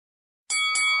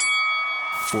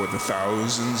For the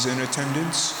thousands in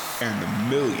attendance and the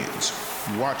millions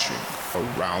watching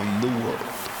around the world,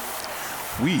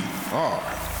 we are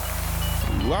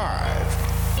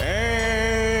live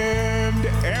and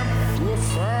amplified.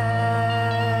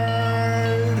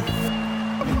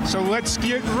 So let's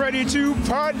get ready to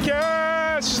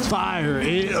podcast. Fire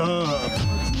it up.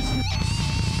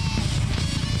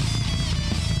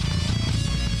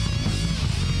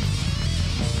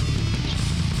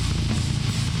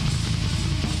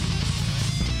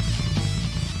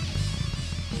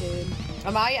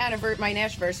 My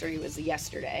anniversary was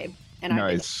yesterday, and I've been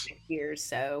here 6 years.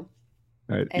 So,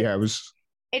 yeah, it was.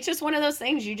 It's just one of those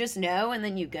things you just know, and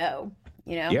then you go.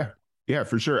 You know. Yeah,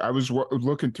 for sure. I was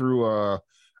looking through. I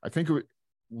think it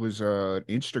was an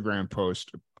Instagram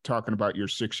post talking about your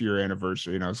 6-year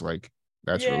anniversary, and I was like,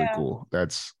 "That's really cool."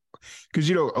 That's because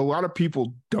a lot of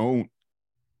people don't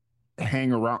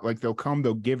hang around. Like they'll come,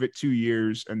 they'll give it 2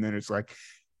 years, and then it's like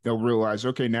they'll realize,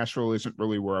 okay, Nashville isn't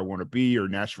really where I want to be, or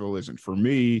Nashville isn't for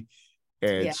me.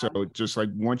 And so just like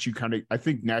once you I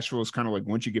think Nashville is kind of like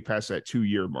once you get past that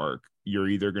 2-year mark, you're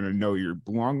either going to know you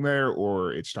belong there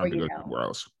or it's time to go somewhere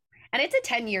else. And it's a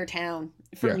 10-year town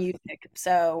for music.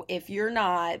 So if you're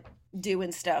not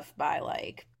doing stuff by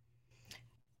like,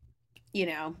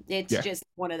 it's just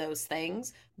one of those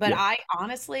things. But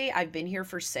I've been here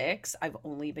for 6. I've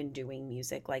only been doing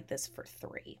music like this for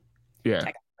 3. Yeah.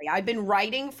 I've been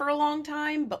writing for a long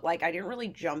time, but like I didn't really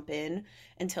jump in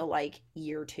until like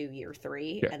year 2, year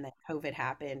 3, and then COVID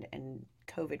happened, and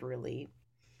COVID really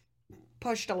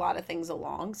pushed a lot of things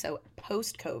along. So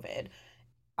post COVID,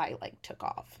 I like took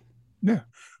off. Yeah.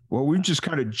 Well, we've just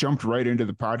kind of jumped right into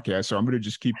the podcast, so I'm going to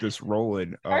just keep this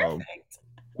rolling. Perfect.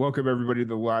 Welcome everybody to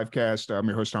the live cast. I'm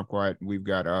your host, Tom Quiet. We've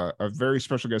got a very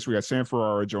special guest. We got Sam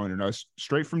Ferrara joining us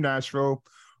straight from Nashville,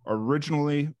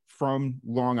 originally from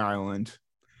Long Island.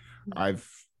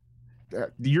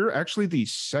 You're actually the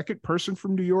second person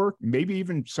from New York, maybe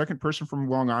even second person from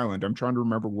Long Island. I'm trying to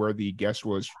remember where the guest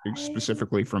was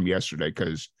specifically from yesterday,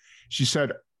 because she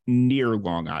said near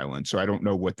Long Island, so I don't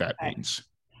know what that means.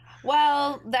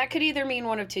 Well, that could either mean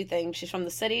one of two things. She's from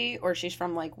the city, or she's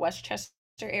from like Westchester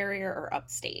area or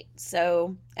upstate.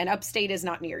 So, and upstate is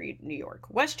not near New York.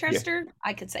 Westchester,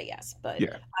 I could say yes, but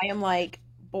I am like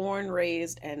born,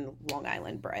 raised, and Long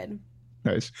Island bred.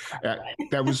 Nice.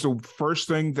 That was the first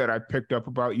thing that I picked up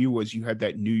about you, was you had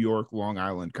that New York, Long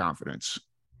Island confidence.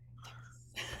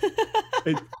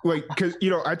 Because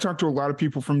I talk to a lot of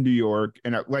people from New York,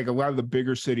 and like a lot of the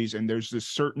bigger cities, and there's this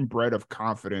certain breed of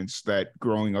confidence that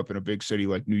growing up in a big city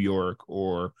like New York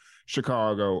or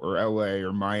Chicago or LA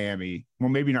or Miami, well,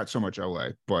 maybe not so much LA,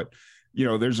 but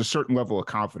there's a certain level of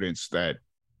confidence that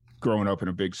growing up in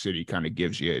a big city kind of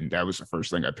gives you. And that was the first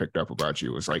thing I picked up about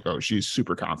you, was like, oh, she's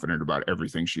super confident about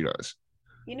everything she does.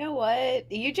 You know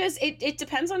what? You just, it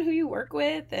depends on who you work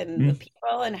with and the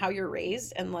people and how you're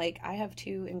raised. And like, I have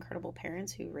 2 incredible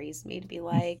parents who raised me to be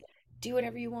like, do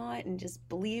whatever you want and just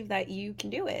believe that you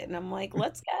can do it. And I'm like,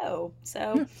 let's go.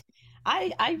 So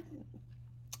I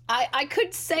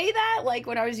could say that like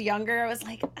when I was younger, I was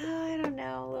like, oh, I don't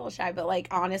know, a little shy, but like,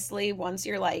 honestly, once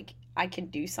you're like, I can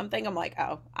do something, I'm like,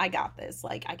 oh, I got this.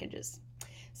 Like I can just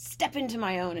step into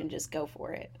my own and just go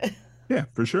for it. Yeah,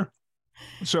 for sure.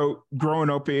 So growing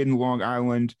up in Long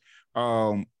Island,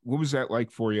 what was that like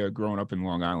for you growing up in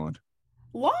Long Island?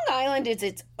 Long Island is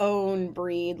its own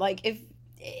breed. Like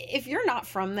if you're not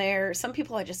from there, some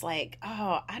people are just like,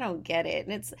 oh, I don't get it.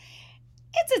 And it's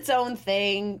its own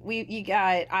thing.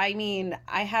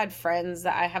 I had friends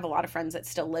I have a lot of friends that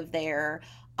still live there.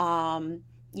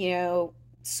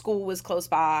 School was close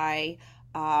by.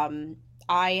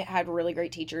 I had really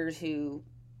great teachers who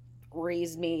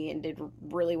raised me and did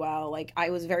really well. Like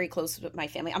I was very close with my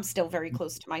family. I'm still very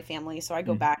close to my family. So I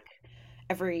go back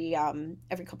every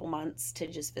couple months to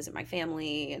just visit my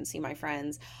family and see my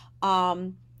friends.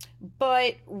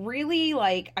 But really,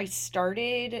 like I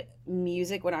started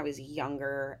music when I was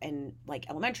younger, and like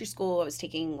elementary school, I was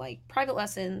taking like private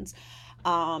lessons.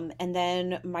 And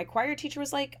then my choir teacher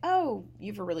was like, oh,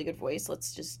 you have a really good voice.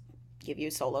 Let's just give you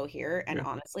a solo here. And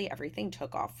honestly, everything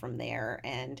took off from there.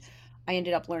 And I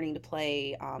ended up learning to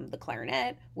play the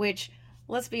clarinet, which,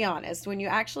 let's be honest, when you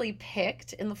actually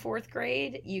picked in the 4th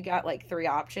grade, you got like 3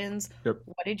 options. Yep.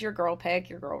 What did your girl pick?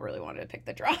 Your girl really wanted to pick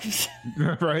the drums.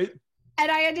 Right. And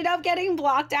I ended up getting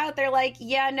blocked out. They're like,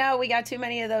 yeah, no, we got too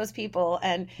many of those people.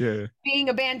 And being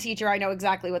a band teacher, I know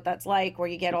exactly what that's like, where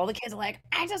you get all the kids like,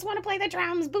 I just want to play the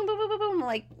drums. Boom, boom, boom, boom, boom. I'm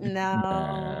like,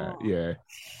 no.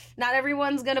 Not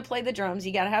everyone's going to play the drums.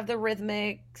 You got to have the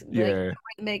rhythmic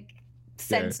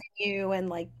sense in you, and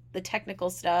like the technical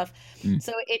stuff. Mm,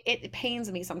 So it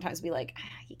pains me sometimes to be like,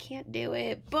 you can't do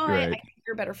it, but I right. think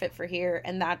you're a better fit for here.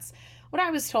 And that's what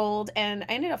I was told. And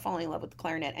I ended up falling in love with the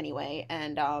clarinet anyway.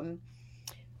 And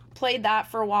played that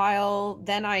for a while.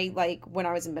 Then I like when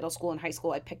I was in middle school and high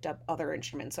school, I picked up other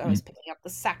instruments. So I was Mm, picking up the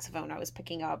saxophone, I was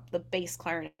picking up the bass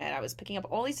clarinet, I was picking up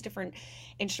all these different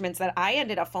instruments that I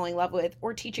ended up falling in love with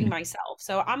or teaching mm, myself.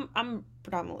 So I'm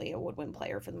predominantly a woodwind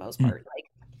player for the most mm. part.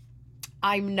 Like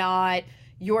I'm not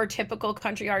your typical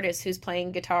country artist who's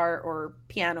playing guitar or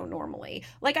piano normally.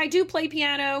 Like I do play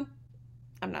piano,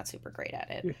 I'm not super great at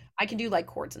it. Yeah, I can do like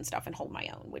chords and stuff and hold my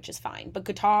own, which is fine. But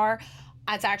guitar,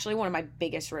 that's actually one of my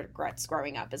biggest regrets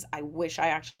growing up is I wish I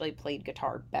actually played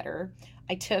guitar better.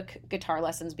 I took guitar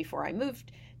lessons before I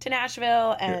moved to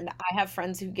Nashville yeah, and I have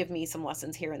friends who give me some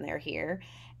lessons here and there here.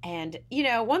 And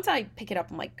once I pick it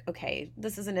up I'm like, okay,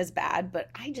 this isn't as bad, but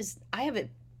I have a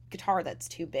guitar that's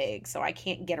too big, so I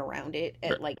can't get around it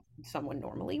right, at like someone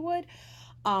normally would.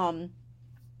 Um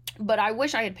but I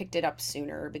wish I had picked it up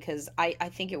sooner because I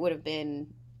think it would have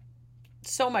been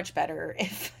so much better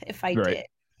if I right. did.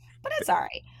 But it's all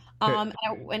right. Eh,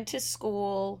 I went to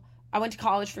school. I went to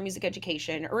college for music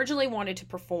education. Originally wanted to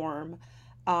perform,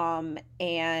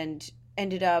 and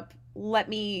ended up let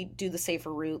me do the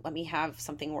safer route. Let me have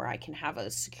something where I can have a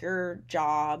secure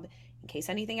job in case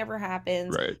anything ever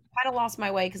happens. right. Kind of lost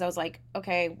my way because I was like,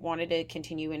 okay, wanted to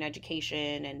continue in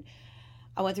education, and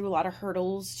I went through a lot of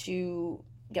hurdles to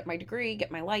get my degree,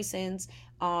 get my license.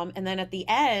 And then at the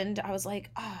end, I was like,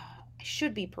 I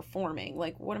should be performing.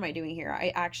 Like, what am I doing here?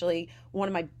 I actually, one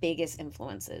of my biggest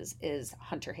influences is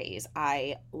Hunter Hayes.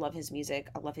 I love his music.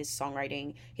 I love his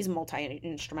songwriting. He's a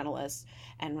multi-instrumentalist.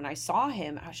 And when I saw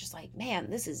him, I was just like, man,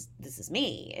 this is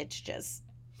me. It's just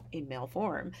in male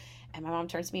form. And my mom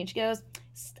turns to me and she goes,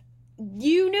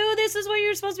 you knew this is what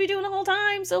you're supposed to be doing the whole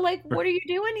time. So like, what are you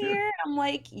doing here? And I'm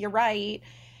like, you're right.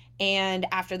 And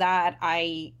after that,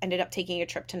 I ended up taking a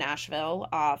trip to Nashville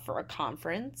for a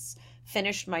conference,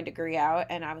 finished my degree out,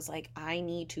 and I was like, I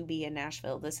need to be in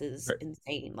Nashville. This is Right.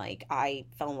 insane. Like, I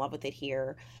fell in love with it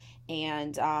here.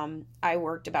 And I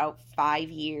worked about 5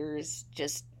 years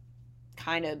just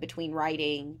kind of between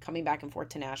writing, coming back and forth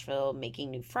to Nashville,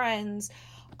 making new friends,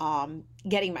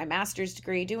 getting my master's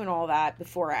degree, doing all that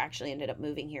before I actually ended up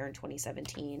moving here in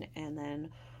 2017. And then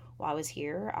while I was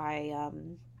here, I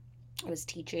was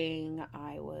teaching,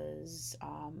 I was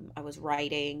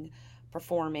writing,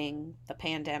 performing, the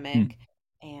Mm. pandemic,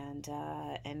 and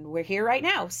we're here right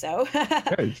now. So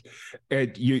Yes.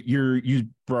 And you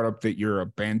brought up that you're a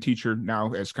band teacher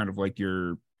now as kind of like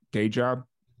your day job.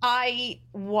 I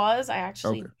Okay.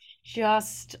 actually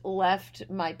just left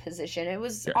my position. It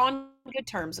was Yeah. on good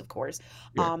terms, of course.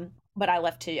 Yeah. But I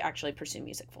left to actually pursue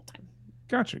music full time.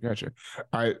 Gotcha. Gotcha.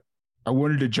 I I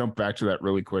wanted to jump back to that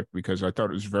really quick because I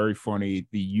thought it was very funny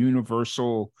the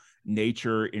universal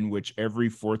nature in which every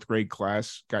fourth grade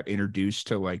class got introduced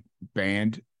to like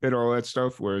band and all that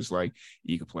stuff. Whereas like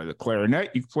you could play the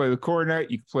clarinet, you could play the cornet,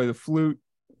 you could play the flute,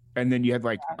 and then you had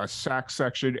like a sax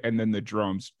section and then the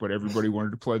drums, but everybody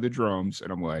wanted to play the drums.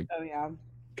 And I'm like, Oh yeah.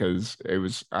 because it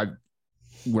was I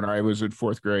when I was in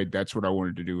fourth grade, that's what I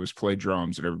wanted to do was play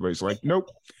drums. And everybody's like,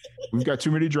 nope, we've got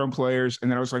too many drum players.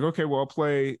 And then I was like, okay, well, I'll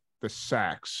play the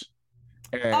sax.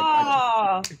 And I just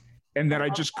Oh, and I then I love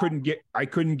just couldn't get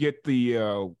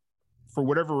the for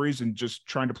whatever reason, just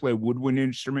trying to play a woodwind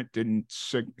instrument didn't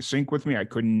sync with me. I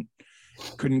couldn't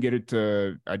get it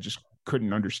to I just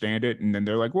couldn't understand it. And then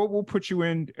they're like, well, we'll put you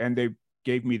in, and they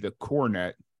gave me the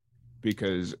cornet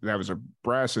because that was a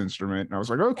brass instrument. And I was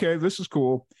like, okay, this is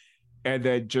cool. And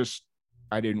then just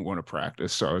I didn't want to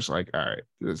practice. So I was like, all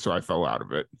right. So I fell out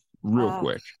of it real that.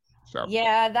 quick. So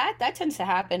Yeah, that tends to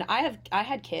happen. I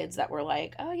had kids that were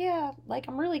like, "Oh yeah, like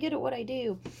I'm really good at what I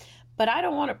do, but I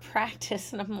don't want to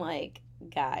practice." And I'm like,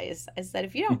 "Guys, I said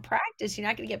if you don't practice, you're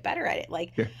not going to get better at it."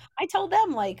 Like yeah. I told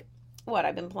them like what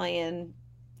I've been playing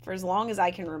for as long as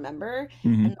I can remember,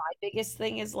 and Mm-hmm. my biggest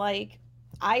thing is like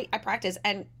I practice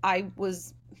and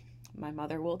my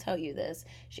mother will tell you this.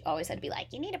 She always had to be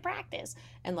like, "You need to practice."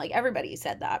 And like everybody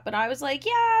said that, but I was like,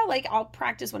 "Yeah, like I'll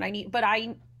practice when I need." But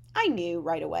I knew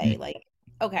right away like,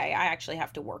 okay, I actually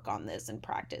have to work on this and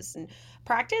practice. And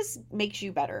practice makes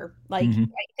you better. Like Mm-hmm.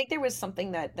 I think there was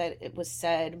something that it was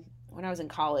said when I was in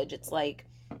college. It's like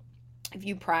if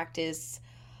you practice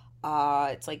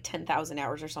it's like 10,000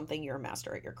 hours or something, you're a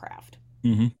master at your craft.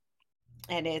 Mm-hmm.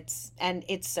 And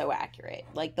it's so accurate.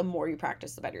 Like the more you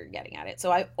practice, the better you're getting at it.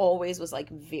 So I always was like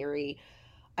very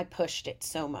I pushed it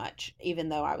so much, even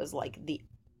though I was like the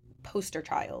poster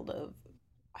child of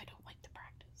I don't like to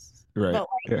practice. Right. But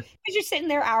like, Yeah. because you're sitting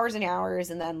there hours and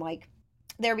hours, and then like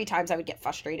there'd be times I would get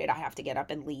frustrated. I have to get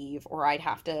up and leave, or I'd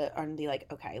have to and be like,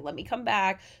 okay, let me come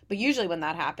back. But usually when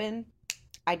that happened,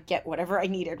 I'd get whatever I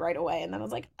needed right away. And then I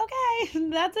was like, okay,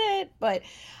 that's it. But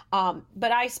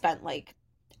I spent like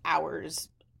hours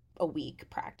a week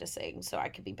practicing so I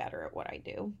could be better at what I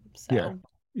do. Yeah. So,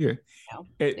 Yeah. you know,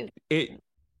 It it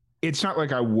it's not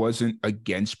like I wasn't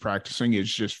against practicing.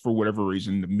 It's just for whatever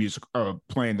reason, the music,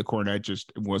 playing the cornet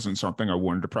just wasn't something I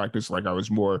wanted to practice. Like I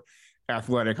was more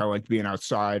athletic. I liked being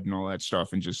outside and all that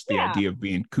stuff, and just the yeah. idea of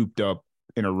being cooped up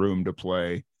in a room to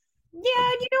play. Uh,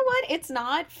 Yeah, you know what? It's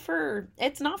not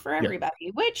for yeah,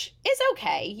 everybody, which is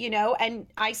okay, you know, and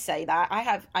I say that.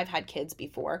 I've had kids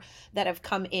before that have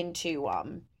come into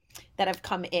that have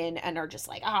come in and are just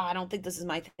like, "Oh, I don't think this is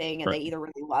my thing," and they right. either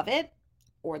really love it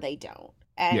or they don't.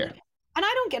 Yeah, And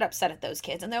I don't get upset at those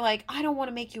kids. And they're like, "I don't want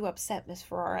to make you upset, Miss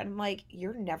Ferrara." And I'm like,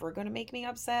 "You're never going to make me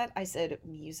upset." I said,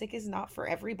 "Music is not for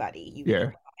everybody. You either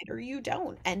yeah, love it or you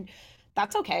don't." And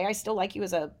that's okay. I still like you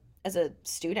as a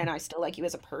student. I still like you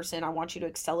as a person. I want you to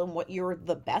excel in what you're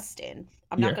the best in.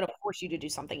 I'm not yeah, going to force you to do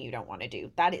something you don't want to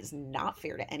do. That is not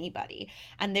fair to anybody.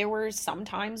 And there were some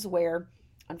times where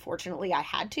unfortunately I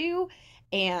had to,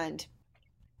 and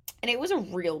it was a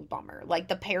real bummer. Like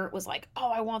the parent was like, "Oh,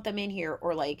 I want them in here,"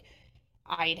 or like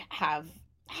I'd have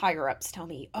higher ups tell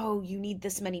me, "Oh, you need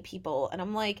this many people." And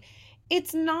I'm like,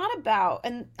 it's not about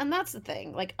and that's the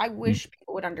thing. Like I mm, wish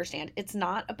people would understand. It's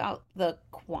not about the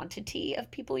quantity of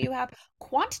people you have.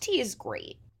 Quantity is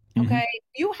great. mhm, Okay?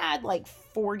 You had like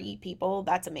 40 people,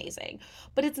 that's amazing.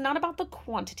 But it's not about the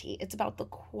quantity. It's about the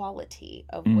quality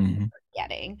of what you mhm, are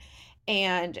getting.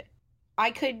 And I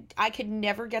could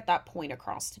never get that point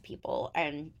across to people.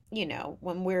 And you know,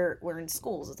 when we're in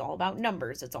schools, it's all about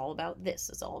numbers, it's all about this,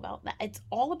 it's all about that. It's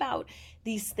all about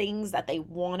these things that they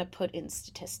want to put in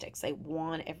statistics. They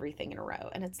want everything in a row.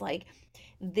 And it's like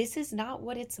this is not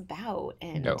what it's about.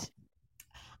 no, And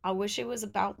I wish it was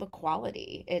about the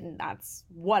quality. And that's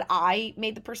what I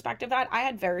made the perspective at. I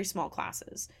had very small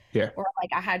classes, yeah, or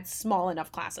like I had small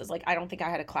enough classes. Like I don't think I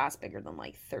had a class bigger than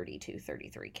like 32,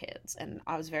 33 kids. And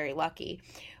I was very lucky.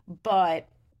 But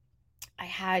I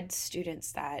had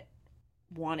students that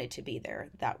wanted to be there,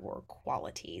 that were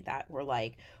quality, that were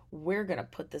like, we're going to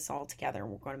put this all together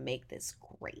and we're going to make this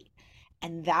great.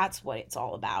 And that's what it's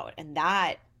all about. And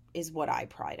that is what I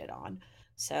prided on.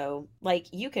 So, like,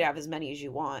 you could have as many as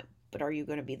you want, but are you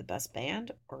going to be the best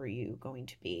band, or are you going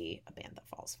to be a band that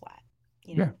falls flat?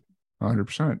 You yeah, know?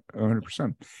 100%,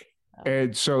 100%. So,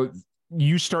 And so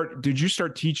did you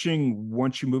start teaching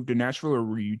once you moved to Nashville, or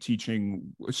were you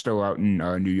teaching still out in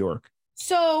New York?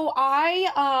 so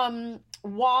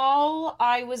while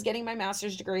I was getting my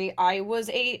master's degree, I was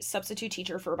a substitute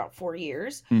teacher for about 4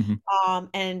 years. Hmm.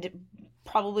 And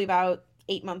probably about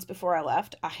 8 months before I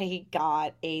left, I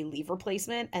got a leave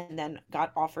replacement and then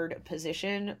got offered a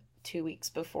position 2 weeks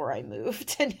before I moved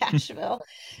to Nashville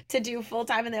to do full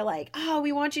time. And they're like, "Oh,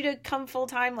 we want you to come full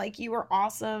time. Like you were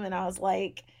awesome." And I was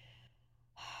like,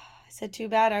 I said, "Too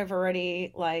bad I've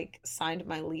already like signed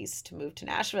my lease to move to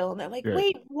Nashville." And they're like, Yeah.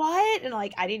 "Wait, what?" And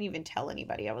like I didn't even tell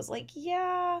anybody. I was like,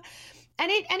 "Yeah."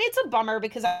 And it's a bummer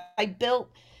because I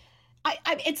built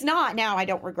it's not now. I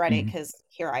don't regret it Hmm. because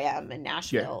here I am in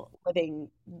Yeah. Nashville living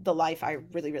the life I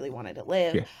really, really wanted to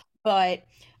live. Yeah. But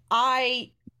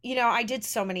I, you know, I did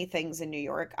so many things in New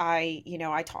York. I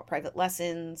taught private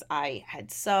lessons. I had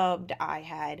subbed.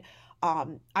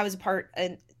 I was a part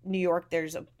in New York.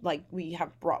 There's a like we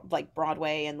have like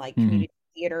Broadway and like Hmm. community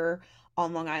theater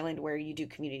on Long Island where you do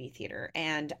community theater.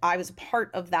 And I was a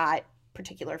part of that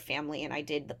particular family, and I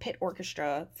did the pit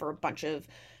orchestra for a bunch of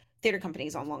theater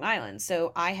companies on Long Island.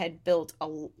 So I had built a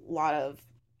lot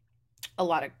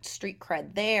of street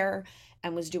cred there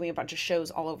and was doing a bunch of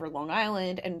shows all over Long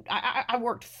Island. And I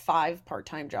worked 5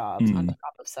 part-time jobs on Hmm.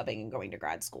 top of subbing and going to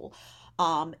grad school.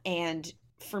 And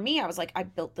for me, I was like, I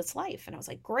built this life. And I was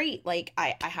like, great. Like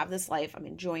I have this life. I'm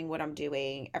enjoying what I'm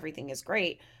doing. Everything is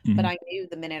great. But Hmm. I knew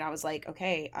the minute I was like,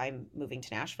 okay, I'm moving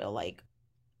to Nashville, like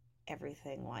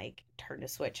everything like turned a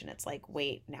switch, and it's like,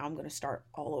 wait, now I'm going to start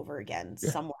all over again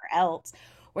Yeah. somewhere else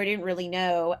where I didn't really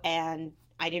know. And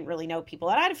I didn't really know people.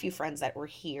 And I had a few friends that were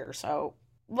here, so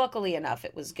luckily enough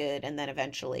it was good. And then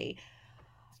eventually,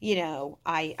 you know,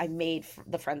 I made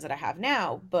the friends that I have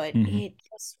now. But Hmm. it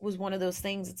just was one of those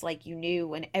things. It's like you knew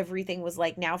when everything was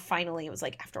like, now finally, it was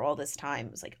like after all this time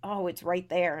it was like, oh, it's right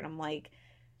there. And I'm like,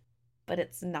 but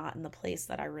it's not in the place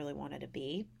that I really wanted to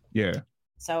be. Yeah.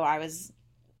 So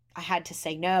I had to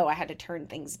say no. I had to turn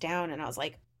things down. And I was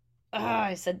like,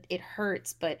 I said it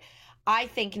hurts, but I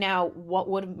think now, what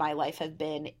would my life have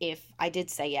been if I did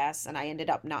say yes and I ended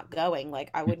up not going? Like,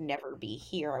 I would never be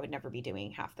here. I would never be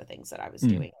doing half the things that I was Mm,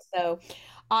 doing. So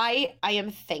I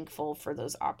am thankful for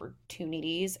those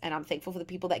opportunities, and I'm thankful for the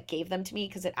people that gave them to me,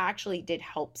 because it actually did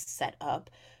help set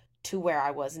up to where I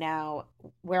was now,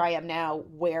 where I am now,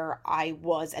 where I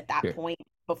was at that yeah, point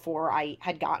before I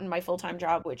had gotten my full-time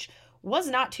job, which was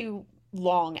not too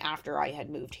long after I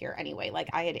had moved here anyway. Like,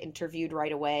 I had interviewed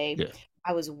right away. yeah,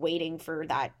 I was waiting for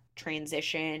that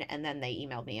transition, and then they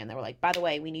emailed me and they were like, "By the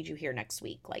way, we need you here next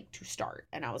week, like, to start."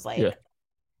 And I was yeah, like,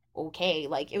 "Okay."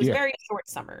 Like, it was yeah, very short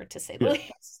summer, to say the yeah,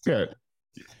 least. yeah,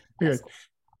 yeah. That's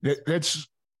cool. That's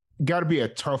got to be a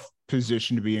tough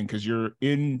position to be in because you're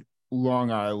in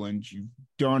Long Island. You've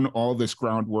done all this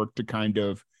groundwork to kind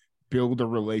of build a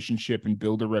relationship and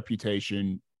build a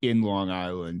reputation in Long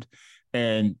Island.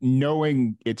 And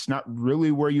knowing it's not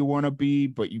really where you want to be,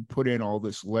 but you put in all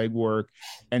this legwork,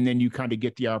 and then you kind of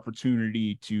get the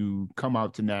opportunity to come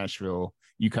out to Nashville.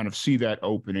 You kind of see that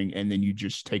opening, and then you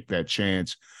just take that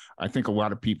chance. I think a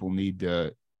lot of people need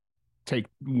to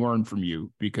learn from you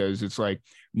because it's like,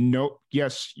 no,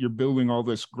 yes, you're building all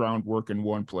this groundwork in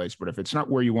one place, but if it's not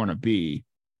where you want to be,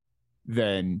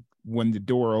 then when the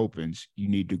door opens, you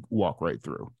need to walk right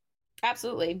through.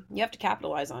 Absolutely. You have to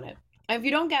capitalize on it. And if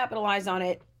you don't capitalize on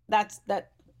it, that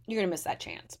you're gonna miss that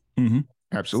chance. Mm-hmm.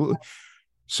 Absolutely.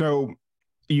 So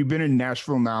you've been in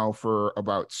Nashville now for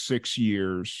about 6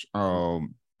 years, or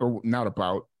not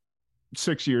about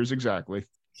 6 years exactly.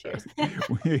 Cheers.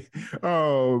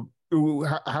 uh,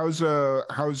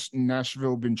 how's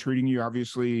Nashville been treating you?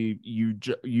 Obviously,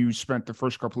 you spent the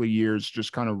first couple of years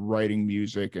just kind of writing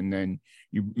music, and then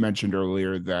you mentioned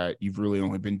earlier that you've really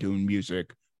only been doing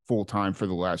music full time for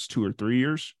the last 2 or 3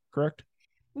 years, correct?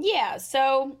 Yeah,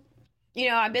 so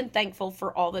I've been thankful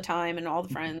for all the time and all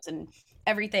the friends and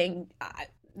everything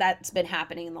that's been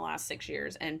happening in the last 6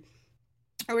 years. And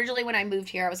originally, when I moved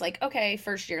here, I was like, okay,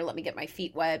 first year, let me get my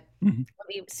feet wet, Mm-hmm. let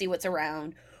me see what's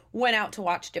around. Went out to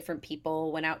watch different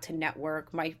people, went out to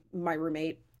network. My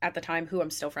roommate at the time, who I'm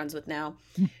still friends with now,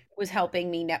 was helping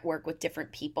me network with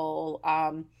different people.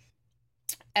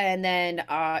 And then and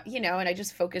I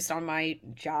just focused on my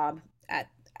job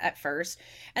at first.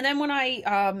 And then when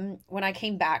I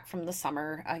came back from the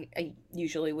summer, I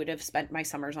usually would have spent my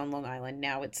summers on Long Island.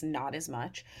 Now it's not as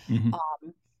much. Mm-hmm.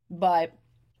 But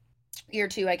year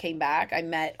two, I came back. I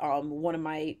met one of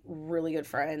my really good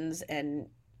friends and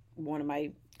one of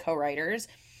my co-writers,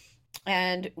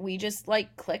 and we just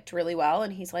like clicked really well.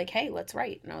 And he's like, "Hey, let's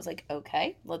write." And I was like,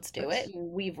 "Okay, let's do it." Nice.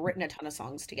 And we've written a ton of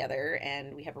songs together,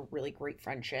 and we have a really great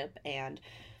friendship. And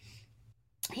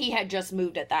he had just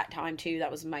moved at that time too. That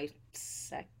was my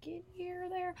second year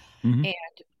there. Mm-hmm.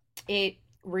 And it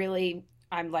really,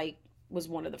 I'm like, was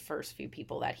one of the first few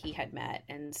people that he had met.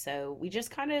 And so we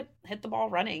just kind of hit the ball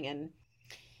running. And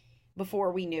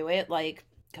before we knew it, like,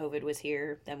 COVID was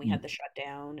here, then we had the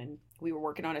shutdown, and we were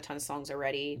working on a ton of songs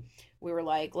already. We were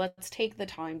like, let's take the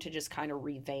time to just kind of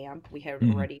revamp. We had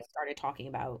Mm-hmm. already started talking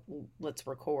about, let's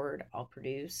record, I'll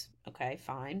produce. Okay,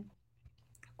 fine.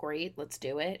 Great, let's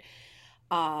do it.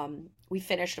 We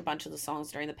finished a bunch of the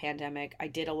songs during the pandemic. I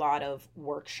did a lot of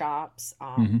workshops.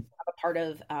 Mm-hmm. I'm a part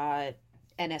of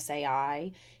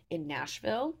NSAI in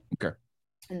Nashville Okay.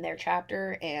 in their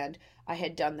chapter, and I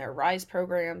had done their Rise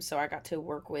program, so I got to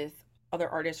work with other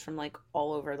artists from like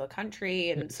all over the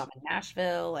country and Nice. some in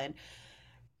Nashville.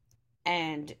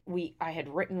 And I had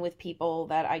written with people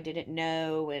that I didn't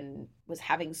know and was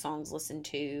having songs listened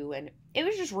to, and it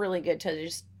was just really good to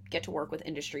just get to work with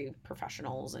industry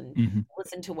professionals and Mm-hmm.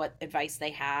 listen to what advice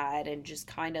they had and just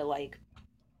kind of like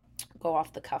go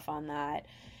off the cuff on that.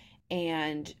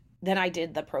 And then I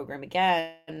did the program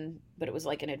again, but it was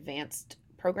like an advanced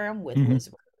program with Mm-hmm. Liz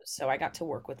Rose. So I got to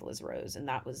work with Liz Rose, and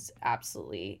that was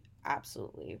absolutely,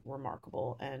 absolutely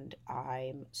remarkable. And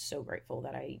I'm so grateful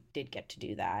that I did get to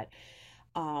do that.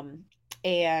 Um,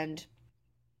 and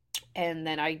and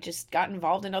then I just got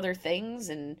involved in other things,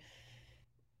 and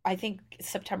I think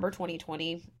September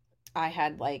 2020, I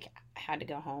had to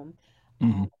go home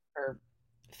Mm-hmm. for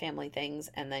family things,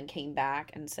 and then came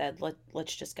back and said,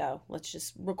 let's just go. Let's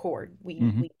just record. Mm-hmm.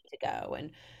 We need to go.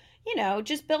 And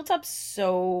just built up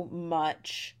so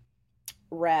much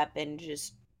rep and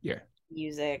just Yeah.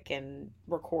 music and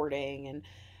recording. And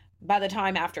by the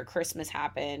time after Christmas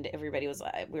happened, everybody was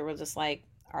like, we were just like,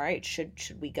 all right, should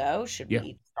we go? Should Yeah.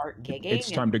 we start It's gigging?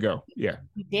 And time to go. Yeah.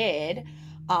 we did.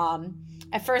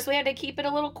 At first we had to keep it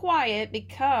a little quiet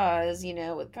because,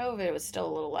 with COVID, it was still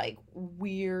a little like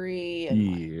weary and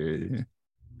like Yeah.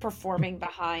 performing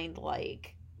behind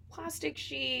like plastic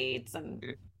sheets and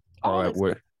All all that this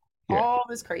way. Yeah. all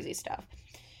this crazy stuff.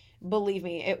 Believe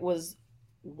me, it was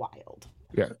wild.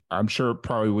 Yeah, I'm sure it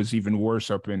probably was even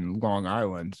worse up in Long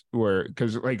Island, where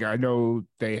because like I know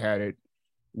they had it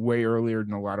way earlier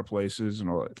than a lot of places, and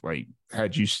like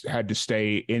had you had to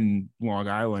stay in Long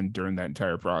Island during that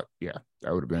entire yeah,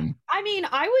 that would have been. I mean,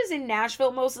 I was in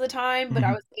Nashville most of the time, but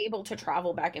I Mhm. was able to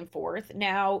travel back and forth.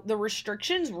 Now, the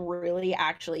restrictions really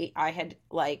actually, I had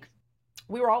like,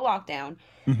 we were all locked down.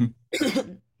 Mhm.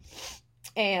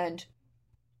 And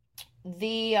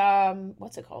the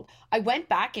what's it called? I went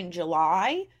back in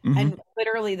July, Mhm. and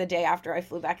literally the day after I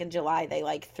flew back in July, they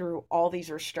like threw all these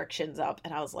restrictions up,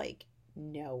 and I was like,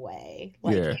 no way.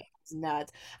 Like Yeah. it was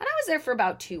nuts. And I was there for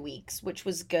about 2 weeks, which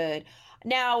was good.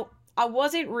 Now, I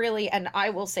wasn't really, and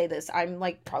I will say this, I'm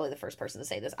like probably the first person to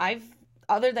say this. I've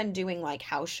other than doing like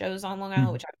house shows on Long Island,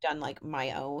 Mhm. which I've done like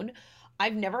my own,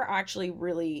 I've never actually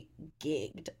really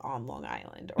gigged on Long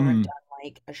Island or have Mhm. done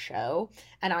like a show,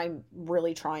 and I'm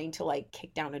really trying to like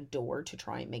kick down a door to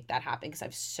try and make that happen because I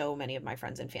have so many of my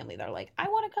friends and family that are like, I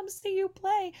want to come see you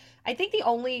play. I think the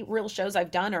only real shows I've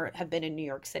done are have been in New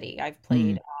York City. I've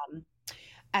played Mhm.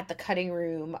 at the Cutting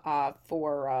Room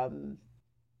for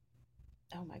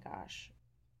oh my gosh,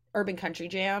 Urban Country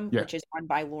Jam, Yeah. which is run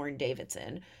by Lauren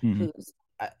Davidson, Mhm. who's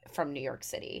from New York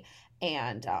City.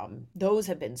 And those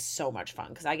have been so much fun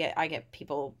because I get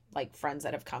people like friends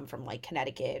that have come from like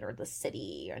Connecticut or the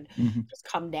city and Mhm. just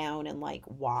come down and like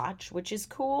watch, which is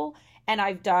cool. And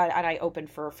I opened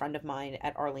for a friend of mine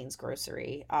at Arlene's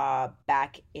Grocery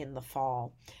back in the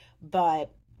fall.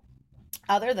 But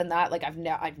other than that, like I've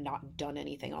not done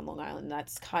anything on Long Island.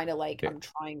 That's kind of like Yeah. I'm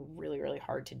trying really, really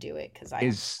hard to do it because I have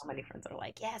Is so many friends that are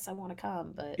like, yes, I want to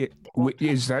come, but it they won't come.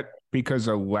 is that because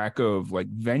of lack of like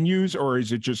venues, or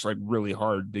is it just like really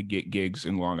hard to get gigs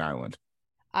in Long Island?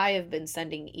 I have been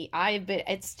sending, I have been,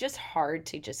 it's just hard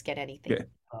to just get Yeah. anything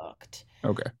booked.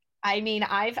 Okay. I mean,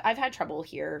 I've had trouble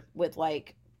here with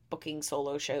like booking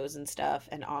solo shows and stuff,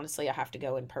 and honestly, I have to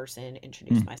go in person,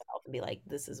 introduce Mhm. myself, and be like,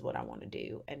 "This is what I want to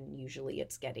do," and usually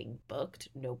it's getting booked,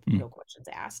 Mhm. no questions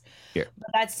asked. Yeah. But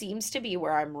that seems to be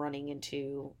where I'm running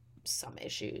into some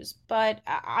issues. But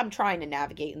I'm trying to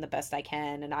navigate in the best I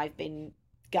can, and I've been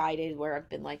guided where I've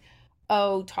been like,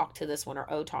 "Oh, talk to this one," or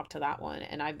 "Oh, talk to that one,"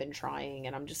 and I've been trying,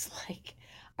 and I'm just like,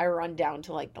 I run down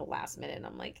to like the last minute, and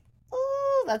I'm like,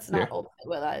 oh, that's Yeah. not ultimately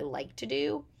what I like to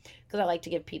do because I like to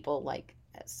give people like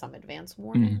some advance Mhm.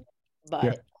 warning. Yeah. But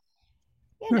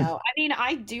Nice. I mean,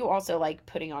 I do also like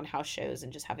putting on house shows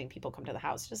and just having people come to the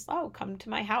house. Just oh, come to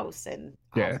my house and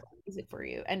I'll Yeah. play music for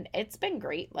you. And it's been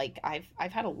great. Like I've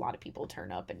had a lot of people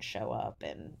turn up and show up,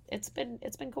 and it's been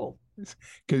cool.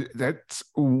 Because that's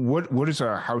what is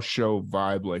a house show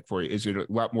vibe like for you? Is it a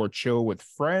lot more chill with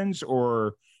friends,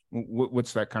 or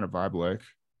what's that kind of vibe like?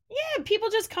 Yeah, people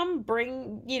just come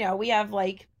bring, we have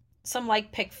like some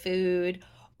like pick food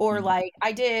or Mhm. like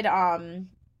I did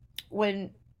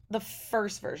when the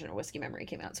first version of Whiskey Memory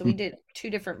came out. So we Mhm. did two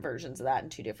different versions of that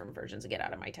and two different versions of Get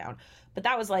Out of My Town. But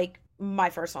that was like my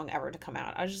first song ever to come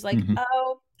out. I was just like, Mhm.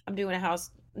 "Oh, I'm doing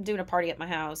a party at my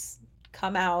house.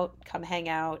 Come out, come hang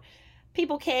out."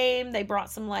 People came, they brought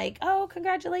some like, "Oh,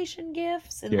 congratulations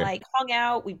gifts," and Yeah. like hung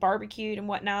out, we barbecued and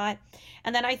whatnot.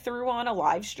 And then I threw on a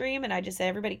live stream and I just said,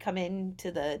 everybody come in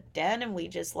to the den, and we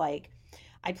just like,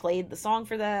 I played the song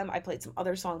for them. I played some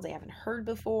other songs they haven't heard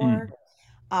before.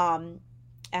 Mhm. Um,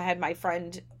 I had my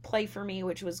friend play for me,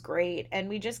 which was great. And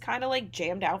we just kind of like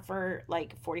jammed out for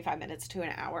like 45 minutes to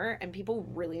an hour, and people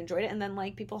really enjoyed it. And then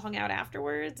like people hung out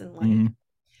afterwards and like, Mhm.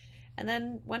 and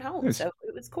then went home. Nice. So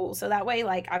it was cool. So that way,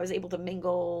 like I was able to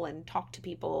mingle and talk to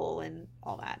people and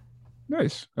all that.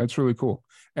 Nice. That's really cool.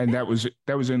 And that was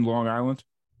in Long Island.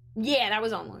 Yeah, that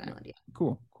was on Long Yeah. Island. Yeah.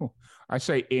 Cool. Cool. I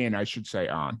say in, I should say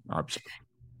on.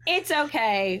 It's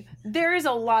okay. There is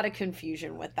a lot of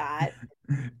confusion with that.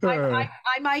 I, Uh, I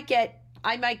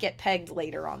I might get pegged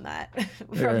later on that from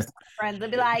yeah, some friends.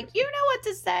 They'll be like, "You know what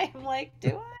to say." I'm like,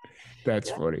 "Do I?" that's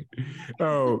Do I? funny.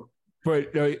 Oh, but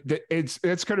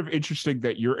it's kind of interesting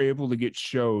that you're able to get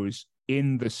shows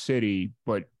in the city,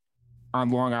 but on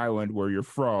Long Island where you're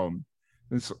from,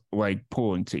 it's like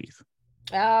pulling teeth.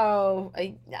 Oh,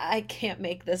 I can't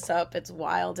make this up. It's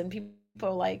wild, and people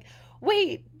are like,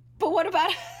 "Wait, but what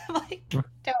about?" I'm like, "Don't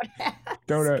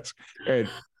Don't ask." ask. And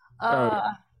uh,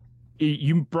 Uh,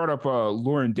 you brought up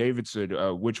Lauren Davidson,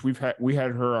 which we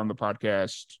had her on the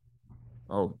podcast.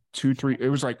 Oh, 2 3, it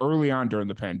was like early on during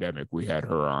the pandemic we had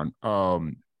her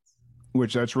on,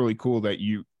 which that's really cool that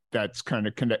that's kind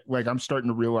of connect, like I'm starting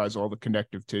to realize all the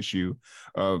connective tissue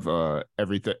of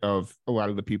everything, of a lot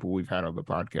of the people we've had on the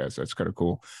podcast. That's kind of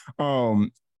cool.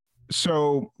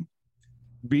 So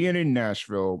being in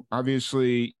Nashville,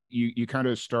 obviously you kind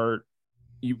of start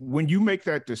when you make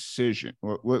that decision.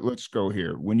 Let's go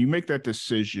here. When you make that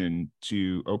decision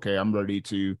to, okay, I'm ready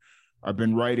to, I've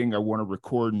been writing, I want to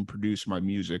record and produce my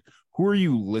music. Who are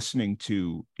you listening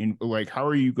to? In like, how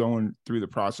are you going through the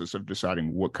process of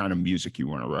deciding what kind of music you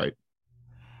want to write?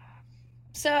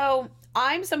 So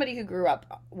I'm somebody who grew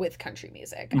up with country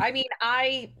music. I mean,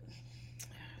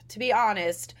 to be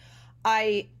honest,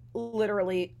 I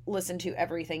literally listen to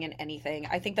everything and anything.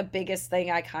 I think the biggest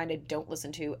thing I kind of don't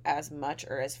listen to as much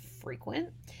or as frequent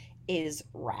is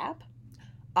rap.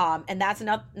 And that's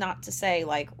not to say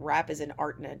like rap is an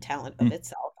art and a talent of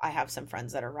itself. I have some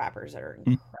friends that are rappers that are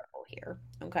incredible here.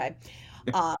 Okay.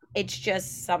 It's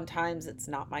just sometimes it's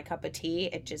not my cup of tea.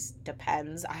 It just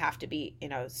depends. I have to be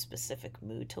in a specific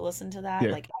mood to listen to that.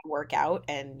 Yeah, Like I work out,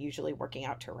 and usually working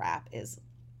out to rap is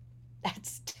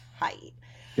that's tight.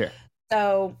 yeah,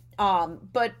 So,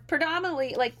 but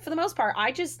predominantly, like for the most part,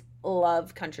 I just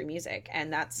love country music,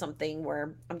 and that's something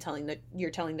where you're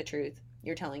telling the truth,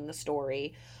 you're telling the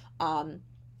story. Um,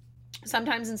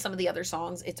 Sometimes in some of the other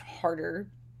songs, it's harder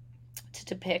to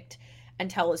depict and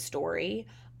tell a story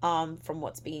from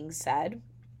what's being said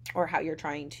or how you're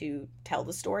trying to tell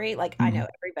the story. Like I mm-hmm. know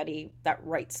everybody that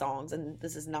writes songs, and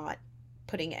this is not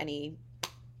putting any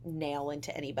nail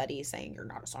into anybody saying you're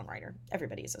not a songwriter.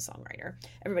 Everybody is a songwriter.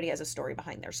 Everybody has a story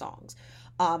behind their songs.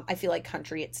 I feel like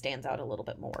country, it stands out a little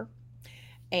bit more.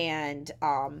 And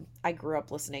I grew up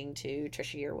listening to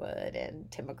Trisha Yearwood and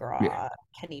Tim Yeah, McGraw,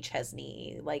 Kenny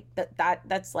Chesney, like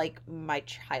that's like my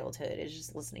childhood is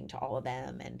just listening to all of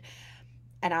them,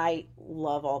 and I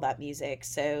love all that music.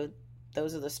 So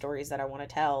those are the stories that I want to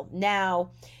tell.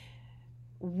 Now,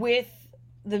 with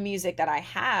the music that I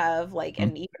have, like, mm,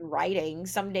 and even writing,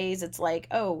 some days it's like,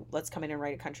 oh, let's come in and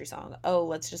write a country song. Oh,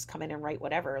 let's just come in and write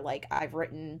whatever. Like, I've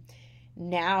written,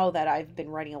 now that I've been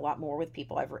writing a lot more with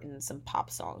people, I've written some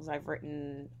pop songs. I've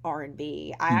written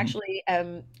R&B. I mm-hmm. actually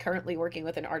am currently working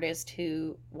with an artist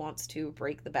who wants to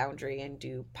break the boundary and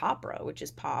do popra, which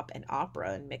is pop and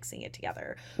opera and mixing it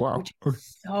together, Wow. which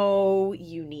is so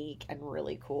unique and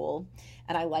really cool.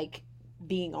 And I like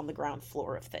being on the ground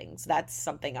floor of things. That's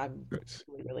something I'm Nice.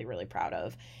 really, really, really proud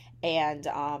of. And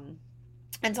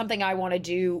and something I want to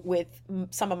do with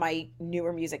some of my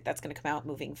newer music that's going to come out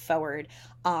moving forward.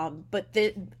 But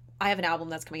I have an album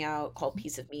that's coming out called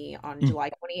Piece of Me on Mm. July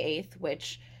 28th,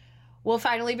 which will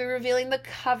finally be revealing the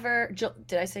cover.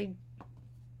 Did I say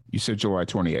You said July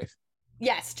 28th.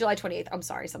 yes, July 28th? I'm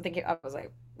sorry, something I was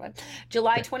like, what?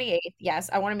 July Yeah. 28th. Yes,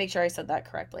 I want to make sure I said that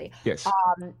correctly. Yes.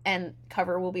 And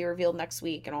cover will be revealed next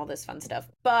week and all this fun stuff.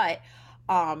 But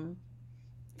um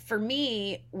for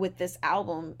me with this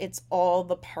album, it's all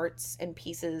the parts and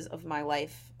pieces of my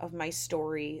life, of my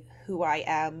story, who I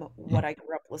am, Mm. what I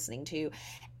grew up listening to.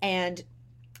 And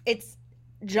it's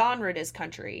genred as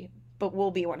country, but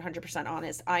we'll be 100%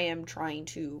 honest. I am trying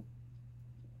to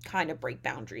kind of break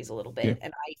boundaries a little Yeah. bit,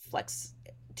 and I flex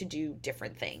to do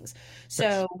different things.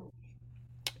 Nice. So,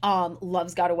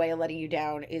 Love's Got a Way of Letting You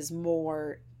Down is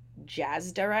more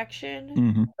jazz direction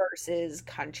Mm-hmm. versus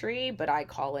country, but I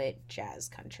call it jazz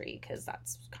country because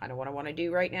that's kind of what I want to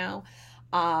do right now.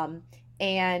 Um,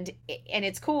 and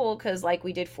it's cool because like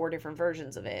we did four different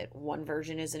versions of it. One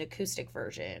version is an acoustic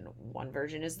version, one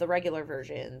version is the regular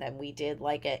version. Then we did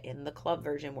like a in the club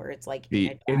version where it's like in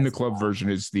a The in the jazz club club. version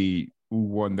is the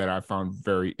one that I found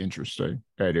very interesting.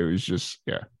 And it was just,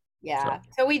 yeah. So, Yeah.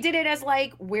 So we did it as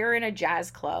like we're in a jazz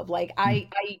club. Like mm,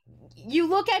 I you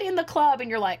look at in the club and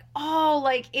you're like, "Oh,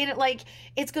 like in it like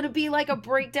it's going to be like a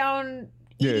breakdown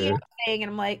EDM yeah. thing."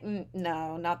 And I'm like,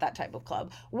 No, not that type of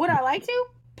club." Would I like to?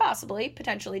 Possibly,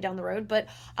 potentially down the road, but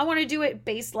I want to do it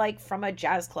based like from a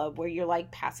jazz club where you're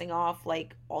like passing off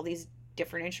like all these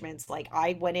different instruments. Like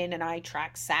I went in and I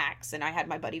tracked sax, and I had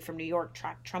my buddy from New York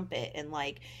track trumpet, and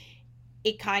like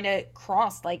it kind of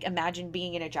crossed. Like imagine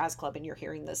being in a jazz club and you're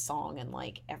hearing this song, and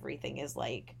like everything is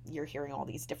like you're hearing all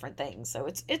these different things. So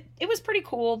it was pretty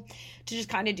cool to just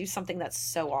kind of do something that's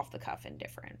so off the cuff and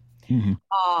different. Mm-hmm.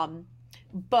 um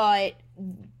but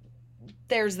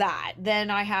there's that. Then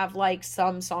I have like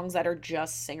some songs that are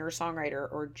just singer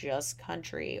songwriter or just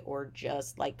country or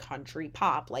just like country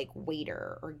pop, like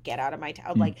Waiter or Get Out of My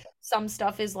Town. Like some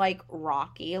stuff is like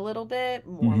rocky a little bit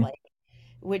more, Mm-hmm. like,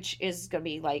 which is gonna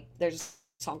be like there's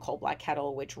a song called Black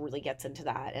Kettle which really gets into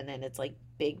that, and then it's like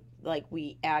big, like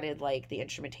we added like the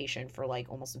instrumentation for like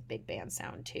almost a big band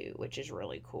sound too, which is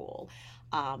really cool.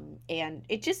 And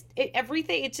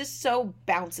everything, it just so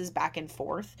bounces back and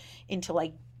forth into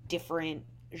like different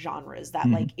genres that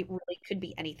Mm-hmm. like it really could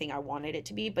be anything I wanted it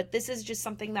to be, but this is just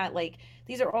something that like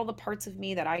these are all the parts of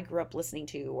me that I grew up listening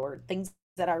to or things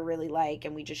that I really like,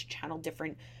 and we just channel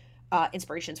different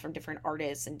inspirations from different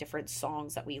artists and different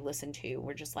songs that we listen to.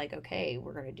 We're just like, okay,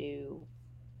 we're gonna do,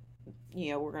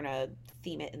 we're gonna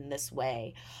theme it in this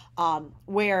way,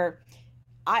 where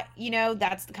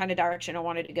that's the kind of direction I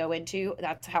wanted to go into.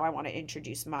 That's how I want to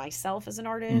introduce myself as an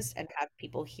Mm, artist and have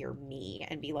people hear me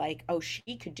and be like, oh,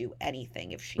 she could do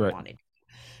anything if she right. wanted.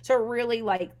 So it really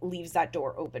like leaves that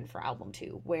door open for album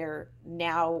two, where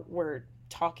now we're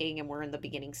talking and we're in the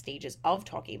beginning stages of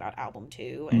talking about album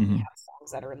two, and we Hmm. have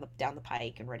songs that are down the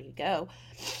pike and ready to go.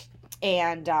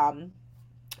 And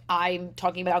I'm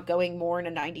talking about going more in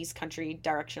a 90s country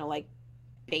directional like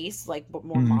bass, like but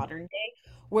more Hmm. modern day,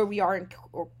 where we are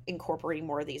incorporating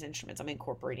more of these instruments. I'm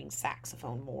incorporating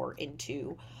saxophone more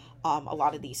into a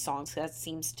lot of these songs. That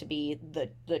seems to be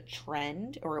the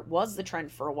trend, or it was the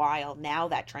trend for a while. Now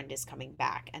that trend is coming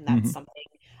back, and that's Hmm. something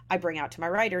I bring out to my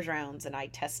writers rounds and I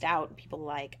test out. And people are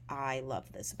like, I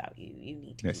love this about you. You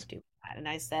need to Yes. keep doing that. And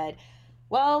I said,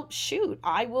 well, shoot,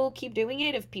 I will keep doing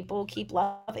it if people keep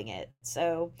loving it.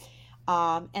 So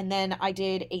and then I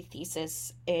did a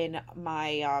thesis in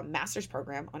my master's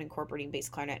program on incorporating bass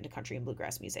clarinet into country and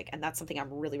bluegrass music. And that's something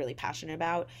I'm really, really passionate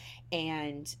about,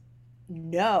 and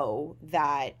know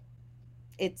that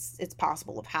it's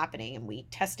possible of happening. And we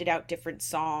tested out different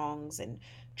songs and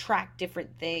tracked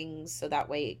different things so that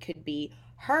way it could be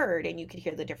heard and you could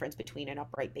hear the difference between an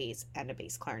upright bass and a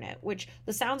bass clarinet, which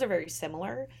the sounds are very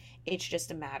similar. It's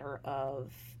just a matter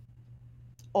of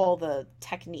all the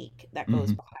technique that goes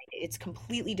Hmm. behind it. It's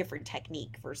completely different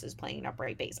technique versus playing an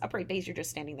upright bass. Upright bass, you're just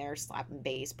standing there slapping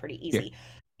bass, pretty Yeah. easy.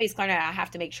 Bass clarinet, I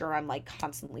have to make sure I'm like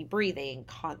constantly breathing,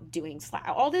 doing slap,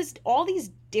 all these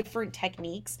different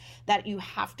techniques that you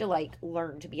have to like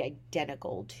learn to be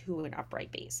identical to an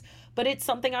upright bass. But it's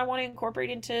something I want to incorporate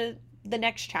into the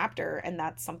next chapter, and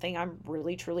that's something I'm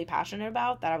really truly passionate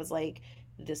about. That I was like,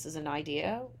 this is an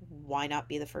idea. Why not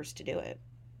be the first to do it,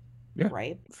 Yeah.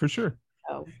 right? For sure.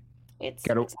 So it's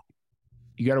Gotta exciting.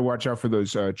 you got to watch out for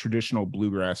those traditional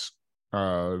bluegrass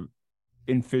uh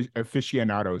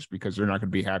aficionados, because they're not going to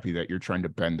be happy that you're trying to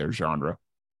bend their genre.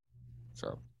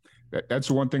 So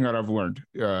that's one thing that I've learned.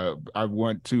 I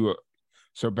went to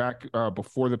so back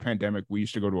before the pandemic, we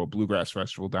used to go to a bluegrass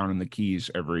festival down in the Keys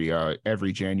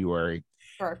every January,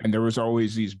 Sure. and there was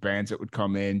always these bands that would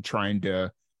come in trying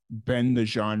to bend the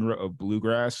genre of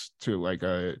bluegrass to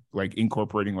like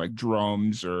incorporating like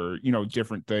drums or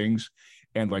different things,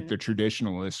 and like Mhm. the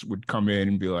traditionalists would come in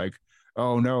and be like,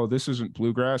 oh no, this isn't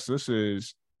bluegrass, this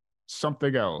is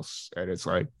something else. And it's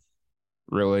like,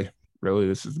 really,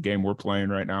 this is the game we're playing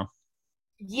right now.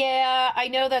 Yeah, I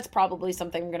know that's probably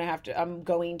something I'm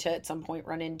going to at some point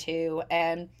run into.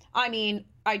 And I mean,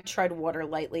 I tread water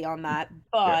lightly on that,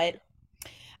 Yeah. but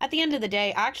at the end of the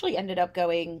day, I actually ended up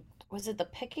going, was it the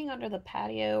Picking Under the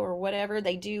Patio or whatever?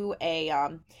 They do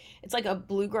it's like a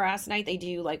bluegrass night they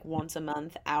do like once a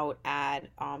month out at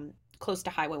close to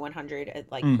Highway 100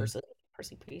 at like Mm-hmm.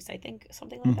 Percy Priest, I think,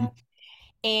 something like Mm-hmm. that.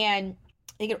 And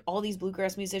they get all these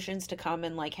bluegrass musicians to come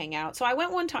and like hang out. So I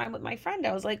went one time with my friend.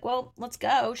 I was like, well, let's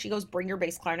go. She goes, bring your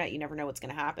bass clarinet. You never know what's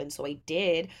going to happen. So I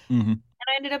did. And Mm-hmm.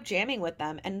 I ended up jamming with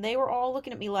them. And they were all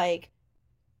looking at me like,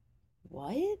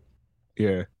 what?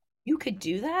 Yeah. You could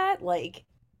do that? Like,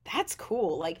 that's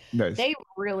cool. Like, Nice. they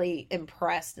were really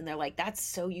impressed. And they're like, that's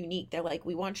so unique. They're like,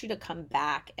 we want you to come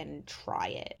back and try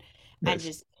it and Nice.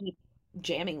 just keep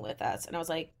jamming with us. And I was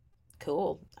like,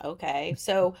 cool. Okay.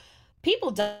 So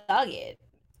people dug it.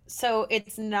 So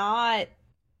it's not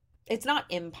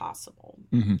impossible.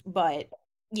 Mm-hmm. But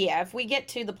yeah, if we get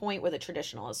to the point where the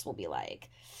traditionalists will be like,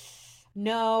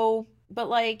 no, but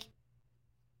like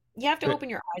you have to But open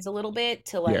your eyes a little bit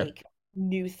to yeah. like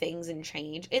new things and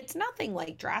change. It's nothing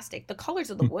like drastic. The colors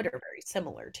of the Mm. wood are very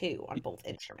similar too on both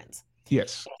instruments.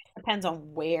 Yes. Depends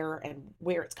on where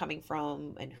it's coming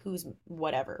from and who's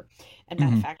whatever and Mm-hmm.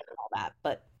 manufacturer and all that.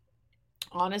 But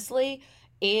honestly,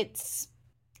 it's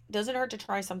doesn't hurt to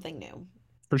try something new.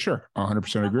 For sure.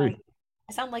 100% I'm agree. like,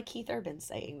 I sound like Keith Urban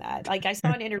saying that. Like I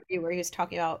saw an interview where he was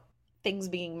talking about things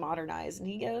being modernized and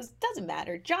he goes, doesn't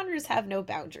matter. Genres have no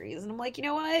boundaries. And I'm like, you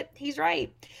know what? He's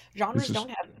right. This Genres is don't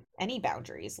have any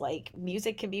boundaries. Like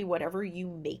music can be whatever you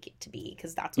make it to be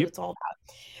because that's what yep. it's all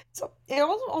about. So it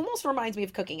also almost reminds me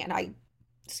of cooking and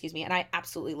excuse me, and I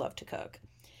absolutely love to cook.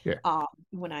 Yeah.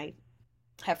 When I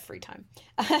have free time.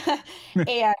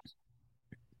 And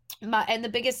and the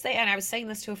biggest thing, and I was saying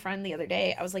this to a friend the other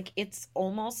day, I was like, it's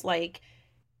almost like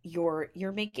you're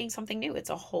making something new. It's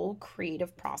a whole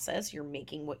creative process. You're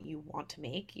making what you want to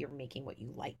make, you're making what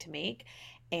you like to make,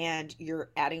 and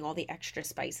you're adding all the extra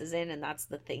spices in, and that's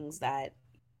the things that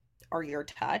are your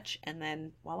touch, and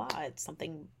then voila, it's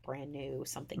something brand new,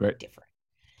 something Right. different.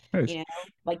 Nice. You know,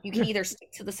 like you can Yeah. either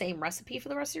stick to the same recipe for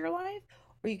the rest of your life,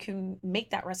 or you can make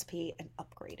that recipe and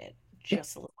upgrade it Yeah.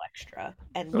 just a little extra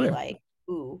and Oh be yeah. like,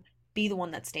 ooh, be the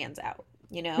one that stands out,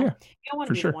 you know? Yeah. You don't want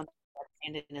to For be the sure. one that's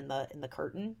standing in the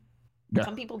curtain. Yeah.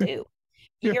 Some people Yeah. do.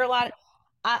 You Yeah. hear a lot.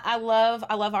 I love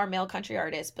our male country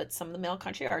artists, but some of the male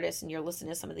country artists, and you're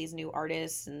listening to some of these new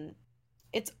artists, and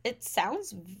it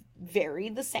sounds very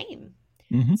the same.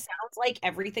 Hmm. Sounds like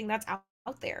everything that's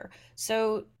out there.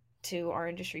 So to our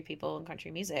industry people in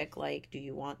country music, like, do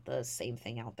you want the same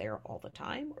thing out there all the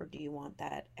time, or do you want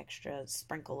that extra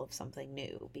sprinkle of something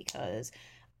new? Because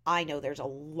I know there's a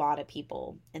lot of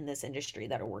people in this industry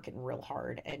that are working real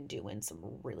hard and doing some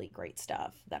really great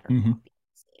stuff that are Hmm. not being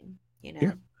seen, you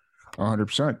Yeah. know?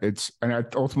 100%. And I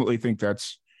ultimately think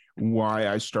that's why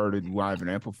I started Live and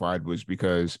Amplified, was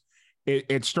because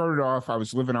it started off, I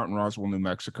was living out in Roswell, New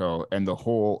Mexico, and the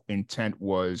whole intent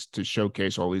was to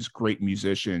showcase all these great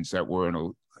musicians that were in a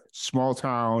small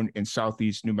town in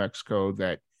southeast New Mexico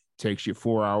that takes you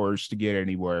 4 hours to get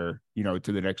anywhere, to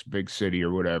the next big city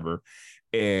or whatever.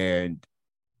 And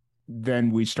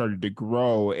then we started to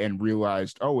grow and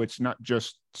realized, oh, it's not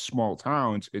just small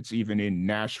towns. It's even in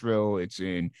Nashville. It's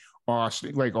in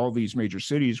Austin, like all these major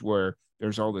cities where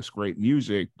there's all this great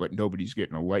music, but nobody's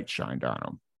getting a light shined on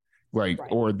them. Like,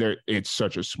 Right. or it's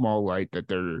such a small light that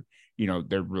they're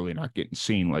really not getting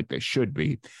seen like they should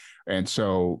be. And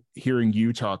so hearing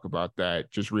you talk about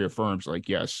that just reaffirms, like,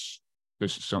 yes,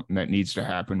 this is something that needs to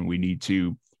happen. We need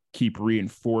to keep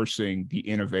reinforcing the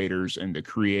innovators and the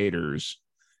creators.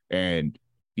 And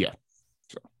yeah,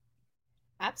 so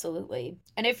Absolutely.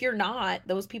 And if you're not,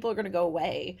 those people are going to go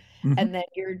away. hmm. And then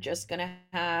you're just going to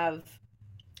have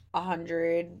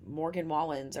 100 Morgan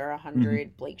Wallens or a Hmm.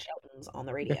 hundred Blake Sheltons on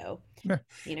the Yeah, radio. yeah.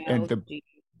 You And know, the do you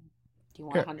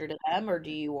want yeah, 100 of them, or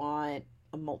do you want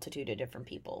a multitude of different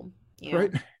people? You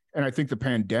right. know? And I think the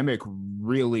pandemic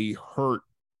really hurt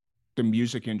the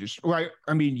music industry. Well,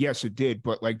 I mean, yes, it did,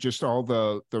 but like just all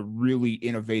the really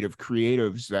innovative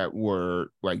creatives that were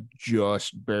like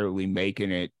just barely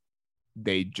making it,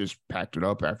 they just packed it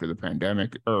up after the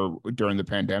pandemic or during the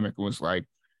pandemic and was like,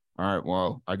 all right,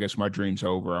 well, I guess my dream's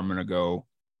over. I'm gonna go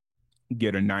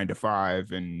get a 9 to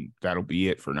 5, and that'll be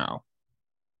it for now.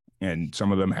 And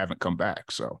some of them haven't come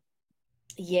back. So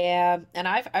Yeah, and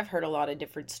I've heard a lot of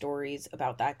different stories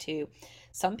about that too.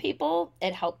 Some people,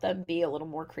 it helped them be a little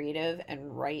more creative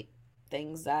and write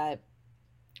things that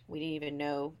we didn't even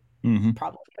know mm-hmm,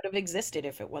 probably could have existed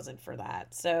if it wasn't for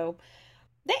that. So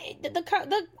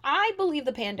the I believe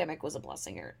the pandemic was a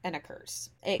blessing and a curse.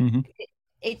 mm-hmm,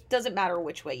 It doesn't matter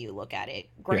which way you look at it.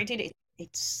 yeah, Granted,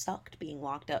 it sucked being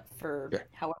locked up for yeah,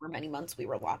 however many months we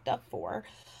were locked up for,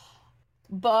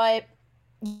 but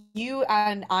you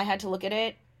and I had to look at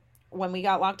it when we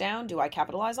got locked down. Do I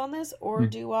capitalize on this, or mm,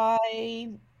 do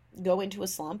I go into a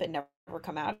slump and never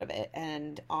come out of it?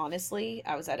 And honestly,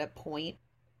 I was at a point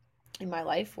in my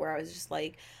life where I was just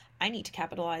like, I need to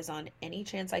capitalize on any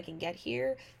chance I can get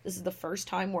here. This is the first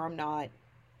time where I'm not,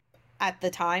 at the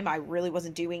time, I really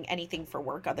wasn't doing anything for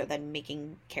work other than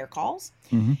making care calls.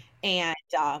 mm-hmm, And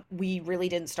we really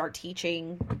didn't start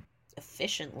teaching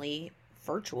efficiently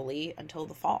virtually until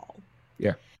the fall.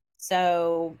 yeah,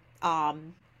 So,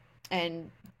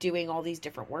 and doing all these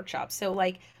different workshops. So,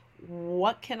 like,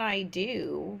 what can I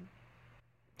do?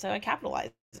 So I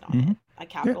capitalized on mm-hmm, it. I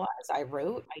yeah, capitalized, I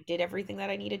wrote, I did everything that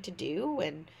I needed to do,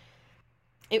 and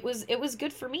it was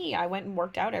good for me. I went and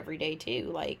worked out every day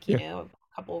too, like, yeah, a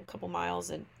couple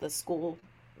miles in the school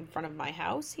in front of my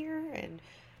house here, and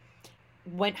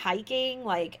went hiking,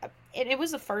 like, and it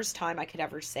was the first time I could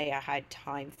ever say I had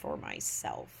time for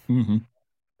myself, mm-hmm,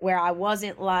 where I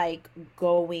wasn't like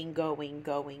going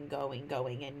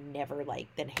and never, like,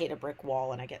 then hit a brick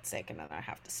wall and I get sick and then I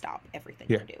have to stop everything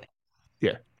yeah, I'm doing.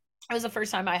 yeah, It was the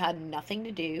first time I had nothing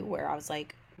to do, where I was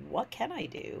like, what can I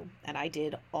do? And I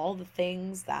did all the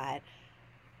things that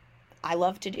I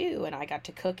love to do, and I got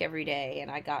to cook every day, and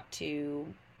I got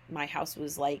to, my house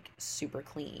was like super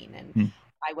clean, and mm,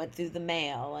 I went through the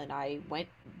mail, and I went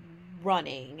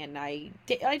running, and I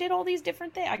did all these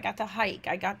different things. I got to hike.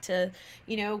 I got to,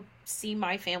 see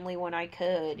my family when I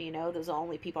could. Those are the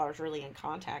only people I was really in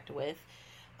contact with.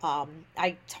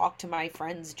 I talked to my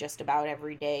friends just about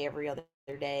every day, every other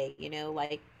day,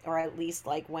 like, or at least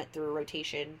like went through a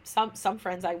rotation. Some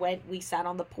friends we sat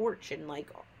on the porch and like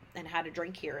and had a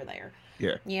drink here or there,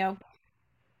 yeah, you know.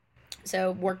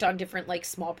 So worked on different like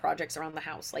small projects around the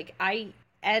house. Like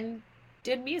and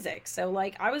did music. So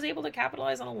like I was able to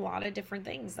capitalize on a lot of different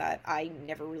things that I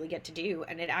never really get to do.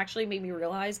 And it actually made me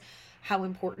realize how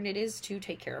important it is to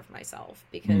take care of myself,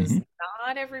 because mm-hmm,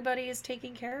 not everybody is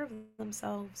taking care of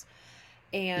themselves.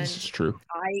 This And is true.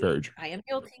 I Very true. I am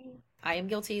guilty. I am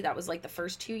guilty. That was like the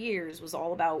first 2 years was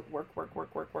all about work, work,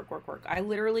 work, work, work, work, work. I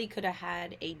literally could have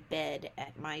had a bed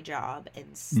at my job and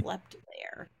Mm, slept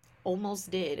there. Almost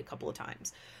did a couple of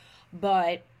times.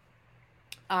 But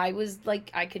I was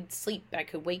like, I could sleep, I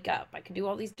could wake up, I could do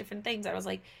all these different things. I was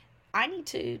like, I need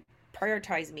to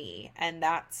prioritize me. And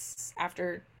that's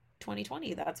after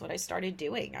 2020, that's what I started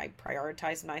doing. I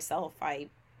prioritized myself. I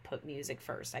put music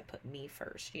first. I put me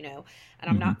first, you know? And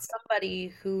I'm mhm. not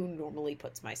somebody who normally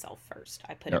puts myself first.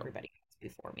 I put Yeah. everybody else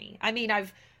before me. I mean,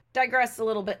 I've digressed a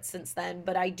little bit since then,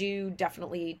 but I do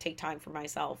definitely take time for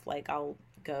myself. Like, I'll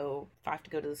go, if I have to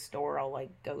go to the store, I'll like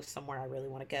go somewhere I really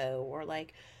want to go, or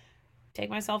like, take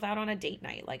myself out on a date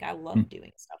night. Like I Mm, love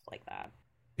doing stuff like that.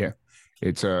 yeah.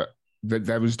 It's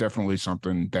that was definitely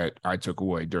something that I took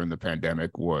away during the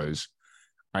pandemic was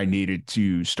I needed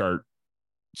to start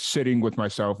sitting with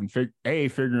myself and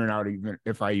figuring out even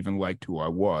if I even liked who I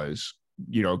was,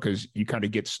 because you kind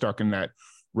of get stuck in that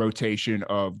rotation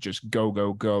of just go,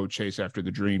 go, go, chase after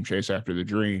the dream, chase after the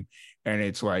dream. And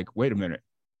it's like, wait a minute,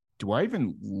 do I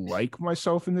even like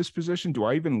myself in this position? Do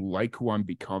I even like who I'm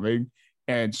becoming?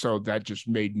 And so that just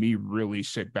made me really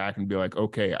sit back and be like,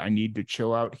 okay, I need to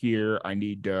chill out here. I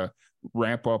need to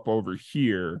ramp up over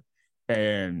here.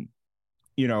 And,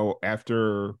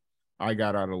 after I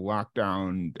got out of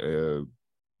lockdown,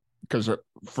 because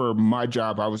for my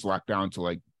job, I was locked down to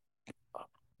like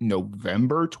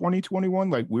November 2021.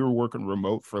 Like we were working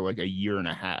remote for like a year and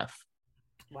a half.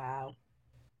 Wow.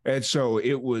 And so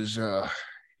it was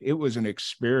an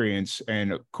experience.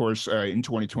 And of course, in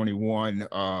 2021,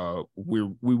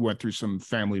 we went through some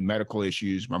family medical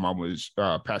issues. My mom was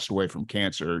passed away from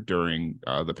cancer during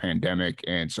the pandemic,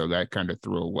 and so that kind of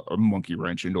threw a monkey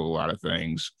wrench into a lot of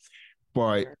things.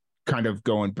 But Sure. kind of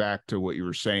going back to what you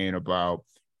were saying about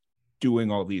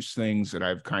doing all these things that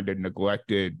I've kind of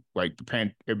neglected, like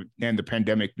the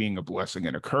pandemic being a blessing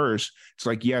and a curse. It's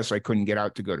like, yes, I couldn't get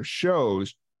out to go to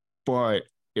shows, but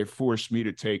it forced me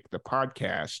to take the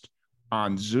podcast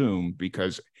on Zoom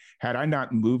because had I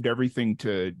not moved everything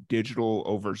to digital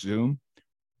over Zoom,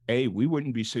 A, we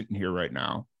wouldn't be sitting here right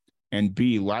now. And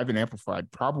B, Live and Amplified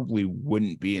probably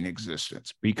wouldn't be in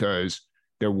existence because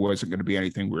there wasn't going to be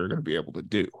anything we were going to be able to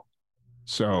do.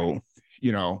 So, Right.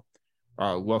 you know,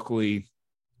 luckily,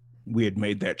 we had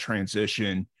made that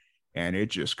transition and it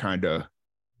just kind of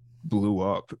blew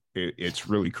up. It's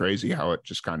really crazy how it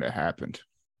just kind of happened.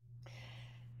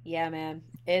 Yeah, man.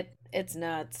 It's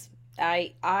nuts.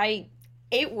 I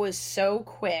it was so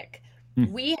quick.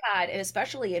 Mm-hmm. We had, and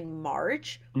especially in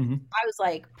March, Mm-hmm. I was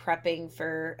like prepping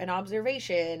for an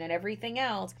observation and everything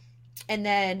else. And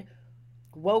then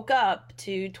woke up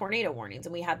to tornado warnings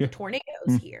and we had the Yeah. tornadoes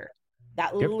Mm-hmm. here.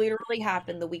 That Yep. literally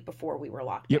happened the week before we were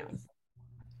locked Yep. down.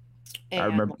 I And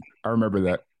remember. I remember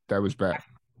that. That was bad.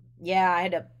 yeah, I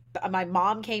had my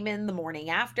mom came in the morning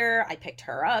after. I picked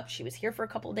her up. She was here for a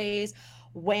couple of days.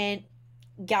 Went,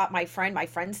 got my friend. My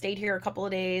friend stayed here a couple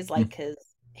of days, like, because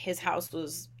his house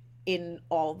was in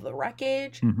all the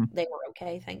wreckage. Mm-hmm. They were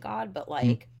okay, thank God. But Mm-hmm.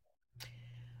 like,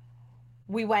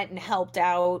 we went and helped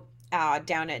out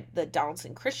down at the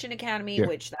Donaldson Christian Academy, Yeah.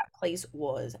 which that place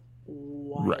was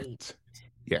white. Right.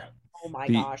 Yeah. Oh my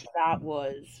The gosh, that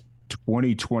was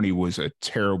 2020 was a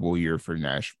terrible year for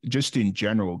Nashville, just in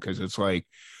general, because it's like,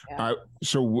 yeah. I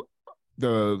so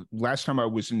the last time I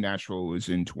was in Nashville was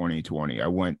in 2020. I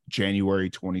went January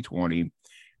 2020,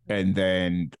 and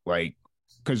then like,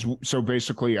 because so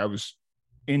basically I was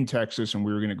in Texas and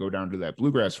we were going to go down to that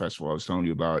bluegrass festival I was telling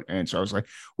you about, and so I was like,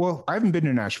 well, I haven't been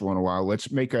to Nashville in a while.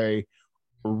 Let's make a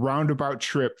roundabout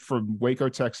trip from Waco,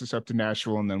 Texas, up to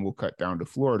Nashville, and then we'll cut down to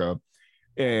Florida.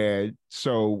 And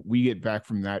so we get back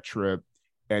from that trip.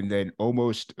 And then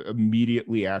almost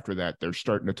immediately after that, they're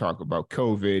starting to talk about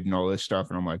COVID and all this stuff.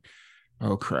 And I'm like,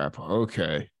 oh crap.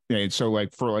 Okay. And so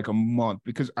like for like a month,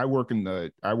 because I work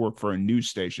for a news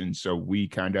station. So we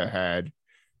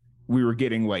were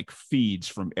getting like feeds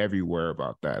from everywhere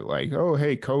about that. Like, oh,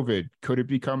 hey, COVID, could it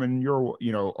be coming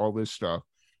all this stuff.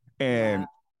 Wow. And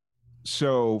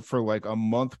so for like a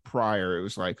month prior, it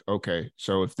was like, okay,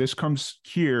 so if this comes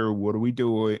here, what do we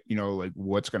do? Like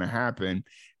what's going to happen?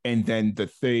 And then the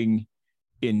thing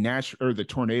in Nashville or the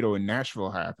tornado in Nashville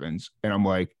happens. And I'm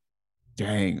like,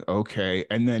 dang, okay.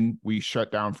 And then we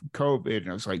shut down from COVID.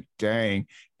 And I was like, dang.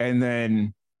 And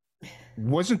then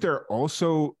wasn't there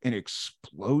also an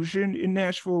explosion in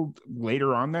Nashville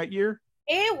later on that year?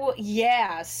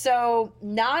 Yeah. So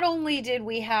not only did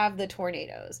we have the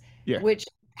tornadoes, Yeah. which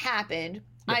happened,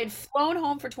 Yeah. I'd flown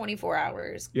home for 24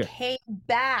 hours, Yeah. came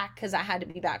back because I had to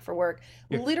be back for work,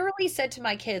 Yeah. literally said to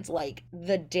my kids like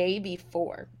the day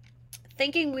before,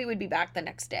 thinking we would be back the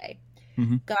next day.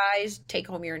 Mm-hmm. Guys, take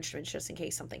home your instruments just in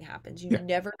case something happens. You Yeah.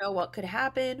 never know what could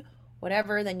happen,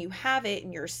 whatever, then you have it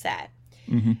and you're set.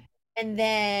 Mm-hmm. And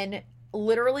then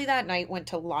literally that night went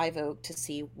to Live Oak to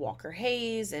see Walker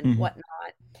Hayes and Mm-hmm.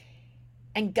 whatnot,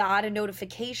 and got a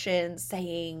notification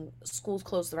saying school's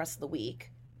closed the rest of the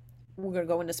week. We're going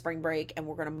to go into spring break and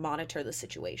we're going to monitor the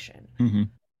situation. Mm-hmm.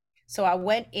 So I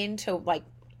went into like,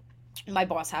 my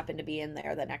boss happened to be in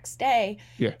there the next day,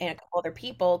 Yeah. and a couple other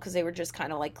people, because they were just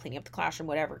kind of like cleaning up the classroom,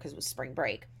 whatever, because it was spring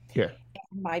break. Yeah.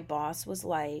 And my boss was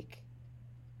like,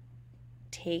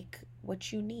 take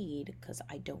what you need because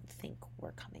I don't think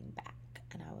we're coming back.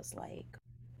 And I was like,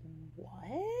 what?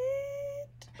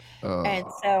 And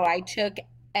so I took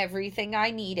everything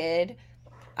I needed.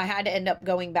 I had to end up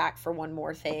going back for one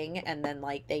more thing, and then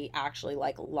like they actually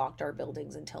like locked our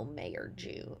buildings until May or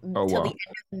June. Oh, Until wow. the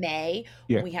end of May,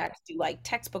 Yeah. when we had to do like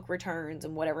textbook returns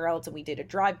and whatever else, and we did a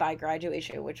drive-by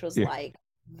graduation, which was Yeah. like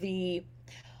the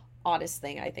oddest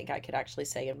thing I think I could actually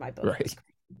say in my book. Right.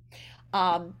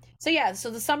 So yeah,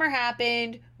 so the summer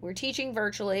happened. We're teaching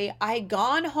virtually. I had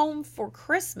gone home for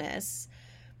Christmas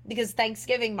because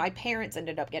Thanksgiving, my parents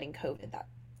ended up getting COVID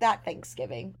that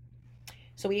Thanksgiving.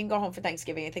 So we didn't go home for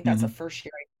Thanksgiving. I think that's the first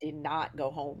year I did not go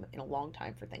home in a long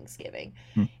time for Thanksgiving.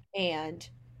 And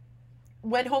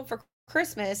went home for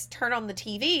Christmas, turn on the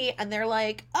TV, and they're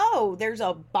like, oh, there's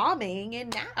a bombing.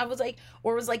 And I was like,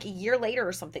 or it was like a year later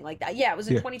or something like that. Yeah, it was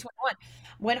in 2021.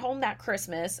 Went home that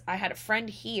Christmas. I had a friend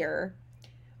here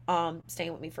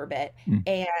staying with me for a bit,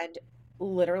 and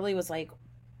literally was like,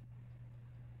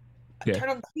 turned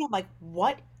on the TV. I'm like,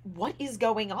 what is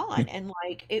going on? And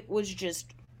like, it was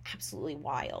just absolutely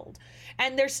wild.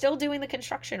 And they're still doing the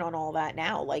construction on all that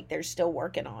now. Like, they're still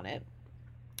working on it.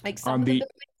 Like, some of the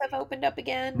buildings have opened up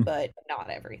again, but not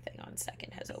everything on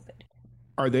Second has opened.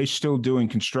 Are they still doing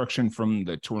construction from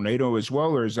the tornado as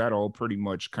well, or is that all pretty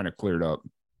much kind of cleared up?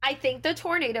 I think the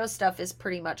tornado stuff is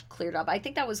pretty much cleared up. I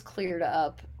think that was cleared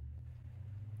up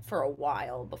for a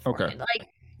while beforehand. Like,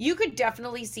 you could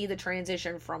definitely see the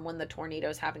transition from when the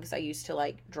tornadoes happened, because I used to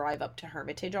like drive up to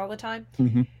Hermitage all the time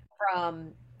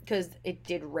from, because it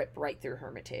did rip right through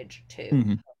Hermitage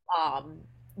too.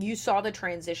 You saw the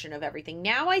transition of everything.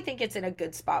 Now I think it's in a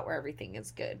good spot where everything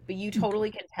is good, but you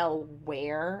totally can tell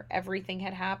where everything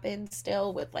had happened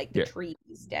still, with like the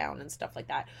trees down and stuff like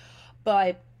that.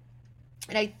 But,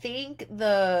 and I think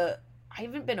I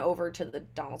haven't been over to the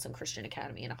Donaldson Christian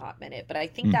Academy in a hot minute, but I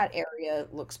think that area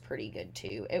looks pretty good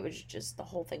too. It was just, the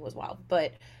whole thing was wild,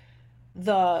 but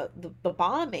the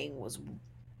bombing was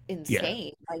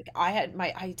insane. Like,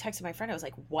 I texted my friend, I was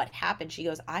like, what happened? She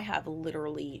goes, I have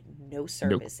literally no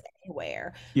service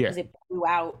anywhere because it blew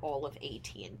out all of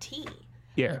AT&T.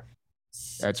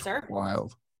 That's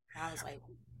wild. I was like,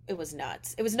 it was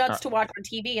nuts. It was nuts to watch on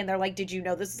TV, and they're like, did you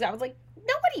know this is, I was like,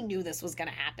 nobody knew this was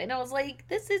gonna happen. I was like,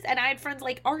 this is, and I had friends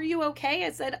like, are you okay?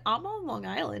 I said, I'm on Long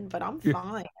Island, but I'm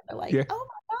fine. And they're like, oh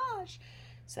my gosh.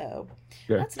 So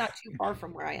that's not too far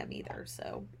from where I am either.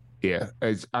 So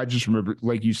I just remember,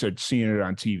 like you said, seeing it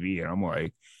on TV, and I'm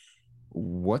like,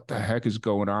 what the heck is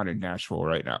going on in Nashville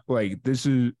right now? Like,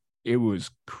 it was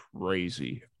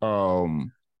crazy. But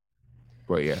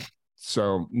yeah,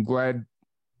 so I'm glad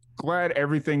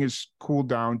everything is cooled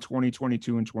down.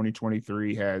 2022 and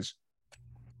 2023 has,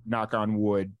 knock on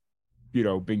wood,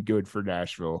 been good for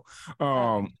Nashville.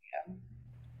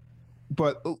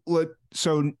 But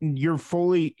so you're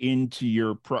fully into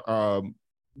your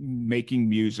making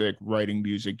music, writing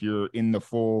music. You're in the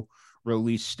full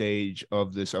release stage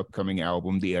of this upcoming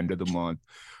album, the end of the month.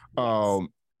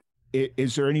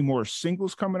 Is there any more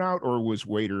singles coming out, or was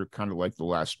Waiter kind of like the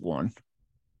last one?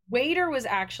 Waiter was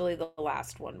actually the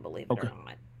last one, believe it or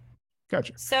not.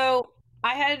 Gotcha. So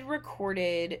I had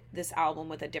recorded this album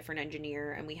with a different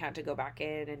engineer, and we had to go back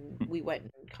in, and we went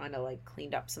and kind of like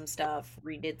cleaned up some stuff,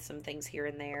 redid some things here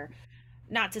and there.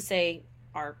 Not to say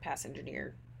our past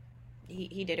engineer,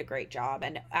 he did a great job.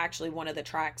 And actually, one of the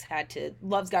tracks had to,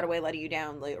 Love's Got a Way of Letting You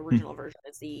Down, the original version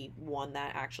is the one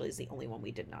that actually is the only one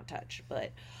we did not touch,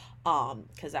 but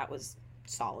because that was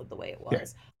solid the way it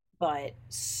was. But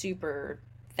super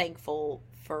thankful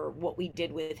for what we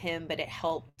did with him, but it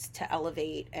helped to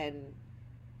elevate and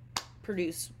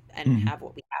produce and have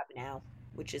what we have now,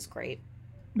 which is great.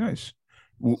 Nice.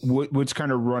 What's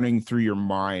kind of running through your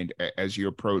mind as you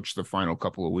approach the final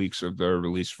couple of weeks of the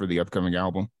release for the upcoming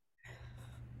album?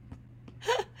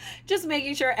 Just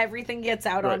making sure everything gets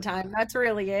out on time. That's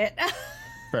really it.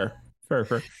 Fair.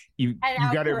 You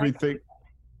got everything.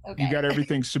 You got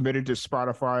everything submitted to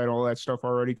Spotify and all that stuff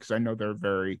already? Because I know they're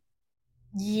very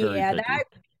picky.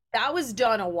 That was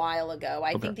done a while ago.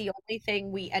 I Okay. think the only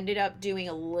thing we ended up doing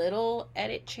a little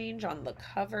edit change on the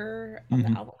cover, on the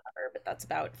Hmm. album cover, but that's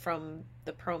about from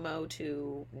the promo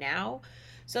to now.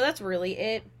 So that's really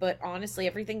it. But honestly,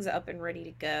 everything's up and ready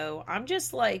to go. I'm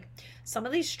just like, some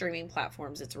of these streaming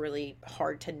platforms, it's really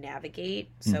hard to navigate.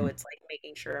 So Hmm. it's like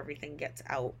making sure everything gets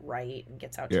out right and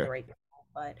gets out to Yeah. the right people.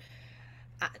 But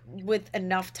with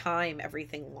enough time,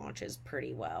 everything launches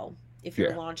pretty well. If you're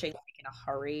Yeah. launching like in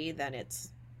a hurry, then it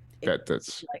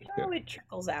That's like, yeah. oh, it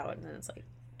trickles out, and then it's like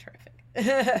terrific.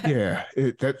 Yeah,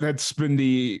 that's been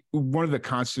the one of the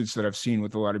constants that I've seen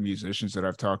with a lot of musicians that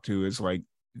I've talked to is like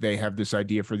they have this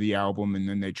idea for the album and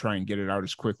then they try and get it out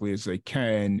as quickly as they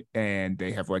can and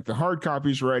they have like the hard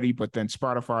copies ready, but then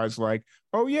Spotify's like,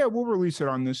 "Oh yeah, we'll release it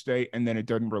on this day," and then it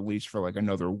doesn't release for like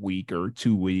another week or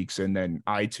 2 weeks, and then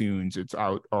iTunes it's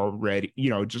out already.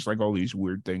 Just like all these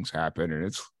weird things happen, and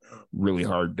it's really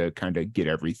hard to kind of get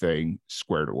everything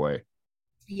squared away.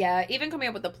 Yeah, even coming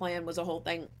up with the plan was a whole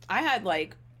thing. I had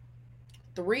like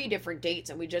three different dates,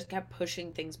 and we just kept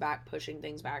pushing things back.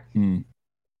 Mm,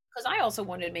 Because I also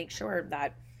wanted to make sure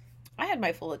that I had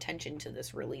my full attention to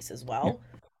this release as yeah, well.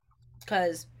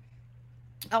 Because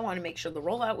I want to make sure the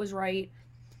rollout was right.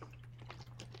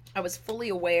 I was fully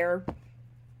aware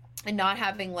and not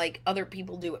having like other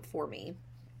people do it for me.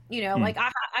 mm, Like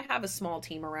I have a small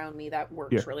team around me that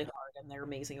yeah, works really hard and they're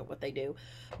amazing at what they do.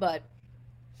 But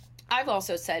I've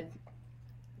also said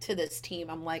to this team,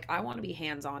 I'm like, I want to be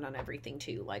hands on everything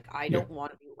too. Like, I yeah, don't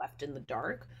want to be left in the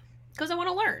dark because I want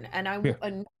to learn. yeah.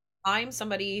 And I'm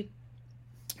somebody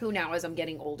who now, as I'm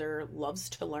getting older, loves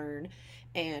to learn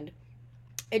and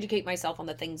educate myself on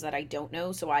the things that I don't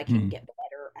know so I can Mm, get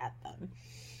better at them.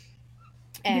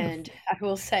 yeah, And I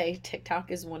will say, TikTok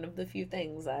is one of the few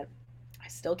things that I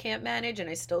still can't manage and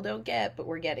I still don't get, but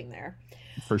we're getting there.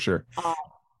 for sure. Uh,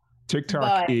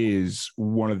 TikTok but is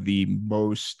one of the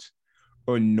most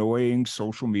annoying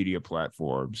social media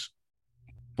platforms,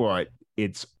 but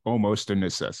it's almost a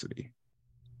necessity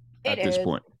it at this is.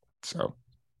 point. So,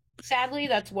 Sadly,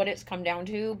 that's what it's come down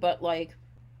to. But like,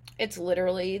 it's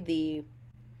literally the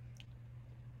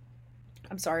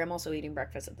I'm sorry, I'm also eating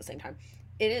breakfast at the same time.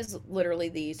 It is literally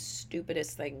the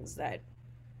stupidest things that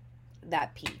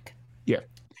peak. yeah,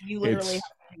 You literally it's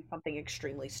have to do something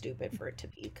extremely stupid for it to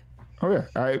peak. oh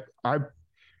yeah,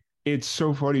 it's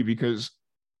so funny because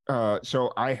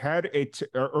so I had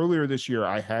earlier this year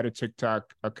I had a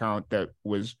TikTok account that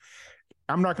was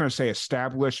I'm not going to say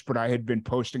established, but I had been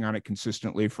posting on it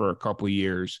consistently for a couple of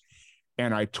years.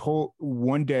 And I told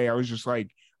one day I was just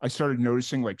like, I started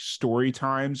noticing like story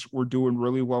times were doing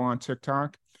really well on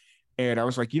TikTok. And I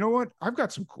was like, you know what? I've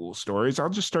got some cool stories. I'll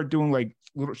just start doing like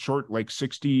little short, like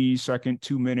 60-second,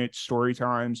 2 minute story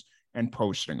times and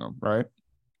posting them. Right.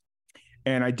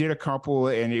 And I did a couple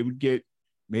and it would get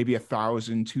maybe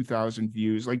 1,000, 2,000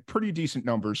 views, like pretty decent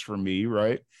numbers for me.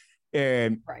 Right.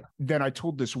 And Right. then I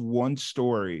told this one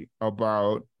story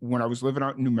about when I was living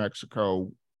out in New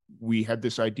Mexico. We had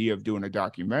this idea of doing a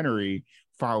documentary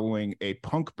following a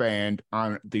punk band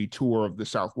on the tour of the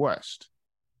Southwest.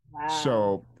 Wow.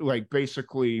 So, like,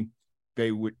 basically,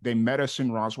 they met us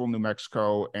in Roswell, New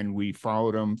Mexico, and we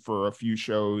followed them for a few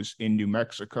shows in New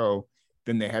Mexico.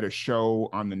 Then they had a show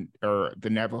on the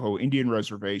Navajo Indian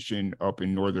Reservation up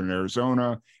in northern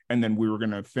Arizona, and then we were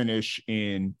going to finish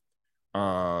in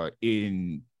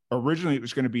originally it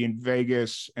was going to be in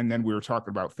Vegas, and then we were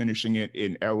talking about finishing it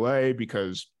in LA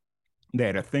because they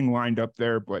had a thing lined up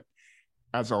there. But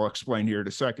as I'll explain here in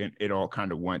a second, it all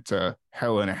kind of went to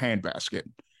hell in a handbasket.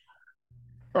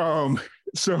 Um,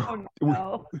 so Oh we,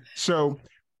 no. so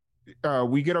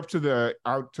we get up to the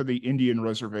out to the Indian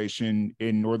reservation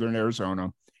in northern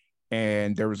Arizona,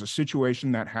 and there was a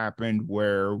situation that happened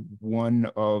where one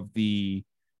of the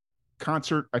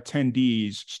concert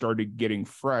attendees started getting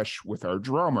fresh with our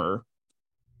drummer,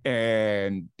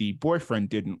 and the boyfriend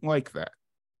didn't like that.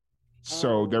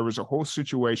 So Oh, there was a whole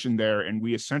situation there, and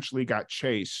we essentially got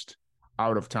chased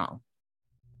out of town.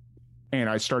 And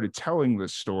I started telling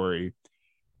this story,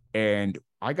 and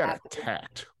I got happened.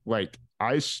 attacked. Like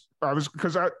I was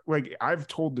because I like I've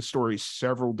told the story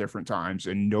several different times,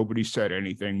 and nobody said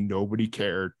anything, nobody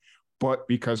cared. But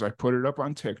because I put it up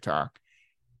on TikTok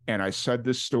and I said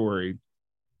this story,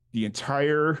 the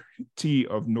entirety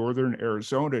of northern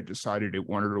Arizona decided it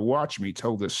wanted to watch me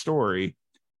tell this story,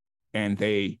 and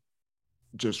they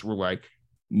just were like,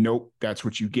 nope, that's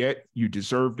what you get. You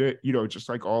deserved it. Just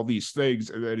like all these things.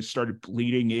 And then it started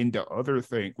bleeding into other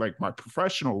things, like my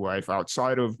professional life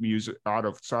outside of music,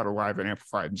 outside of live and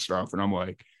amplified and stuff. And I'm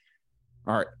like,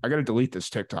 all right, I got to delete this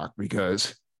TikTok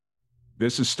because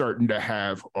this is starting to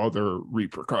have other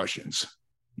repercussions,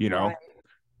 you Right. know?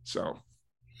 So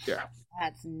yeah.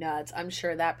 That's nuts. I'm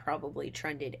sure that probably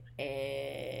trended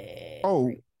Oh,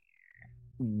 every.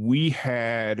 we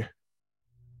had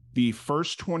the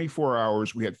first 24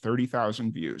 hours, we had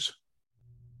 30,000 views.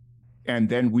 And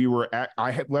then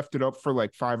I had left it up for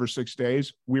like 5 or 6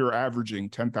 days. We were averaging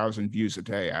 10,000 views a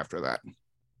day after that.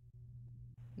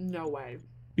 No way.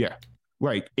 Yeah.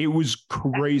 Like it was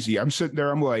crazy. I'm sitting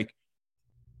there, I'm like,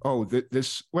 oh,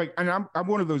 this, like, and I'm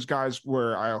one of those guys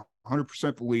where I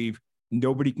 100% believe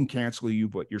nobody can cancel you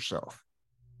but yourself.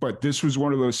 But this was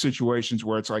one of those situations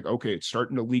where it's like, okay, it's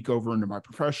starting to leak over into my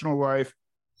professional life.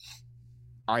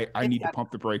 I It's need to got,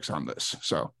 pump the brakes on this.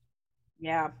 So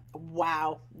yeah.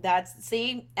 Wow. That's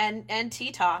see and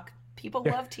Tea Talk. People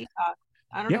yeah, love Tea Talk.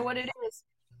 I don't yeah, know what it is.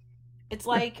 It's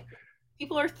yeah. like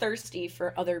people are thirsty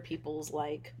for other people's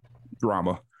like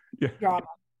Drama. Yeah, drama.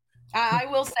 I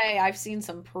will say I've seen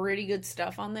some pretty good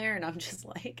stuff on there, and I'm just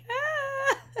like,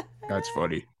 ah. that's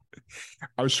funny.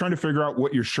 I was trying to figure out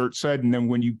what your shirt said, and then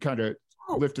when you kind of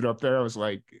Oh, lifted up there, I was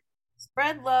like,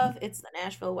 spread love. It's the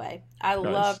Nashville way. I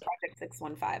love nice, Project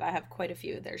 615. I have quite a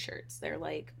few of their shirts. They're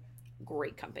like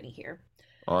great company here.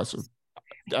 awesome.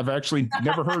 I've actually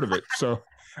never heard of it, so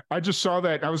I just saw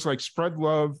that. And I was like, spread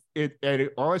love.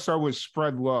 All I saw was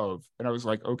spread love, and I was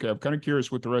like, okay, I'm kind of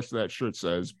curious what the rest of that shirt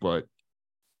says, but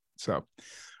so.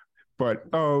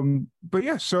 But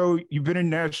yeah, so you've been in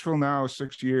Nashville now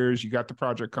 6 years. You got the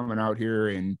project coming out here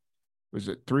in, was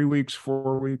it 3 weeks,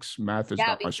 4 weeks? Math is Yeah,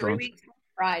 not it'll my be three strong. weeks from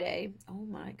Friday. Oh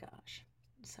my gosh.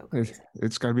 So It's, crazy.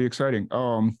 it's got to be exciting.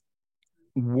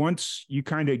 Once you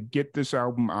kind of get this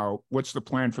album out, what's the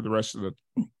plan for the rest of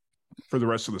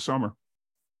the summer?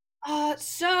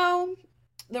 So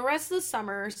the rest of the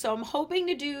summer, so I'm hoping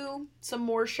to do some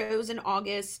more shows in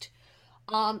August.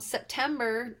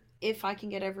 September, if I can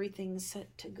get everything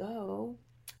set to go.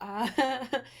 Uh,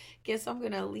 guess I'm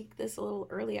gonna leak this a little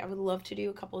early. I would love to do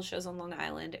a couple of shows on Long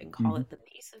Island and call Mm-hmm, it the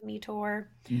Piece of Me tour.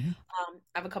 mm-hmm.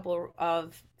 I have a couple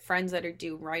of friends that are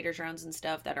do writers rounds and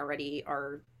stuff that already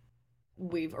are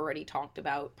we've already talked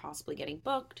about possibly getting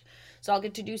booked. So I'll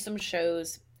get to do some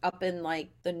shows up in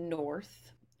like the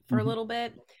north for a Mm-hmm. little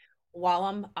bit while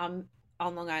I'm on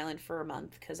Long Island for a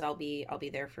month because I'll be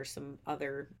there for some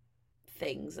other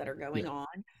things that are Yeah, going on.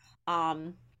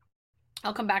 Um,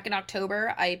 I'll come back in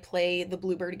October. I play the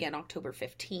Bluebird again October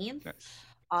 15th. nice,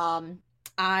 Um,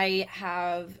 I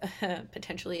have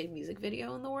potentially a music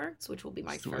video in the works, which will be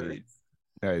my first. sweet,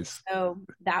 nice. So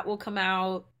that will come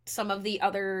out. Some of the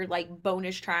other like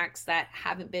bonus tracks that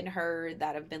haven't been heard,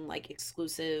 that have been like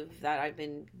exclusive, that I've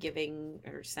been giving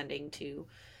or sending to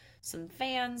some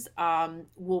fans,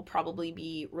 will probably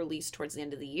be released towards the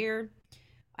end of the year.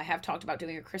 I have talked about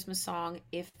doing a Christmas song.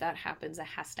 If that happens, it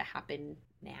has to happen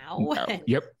now.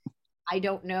 Yep. I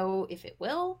don't know if it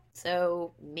will,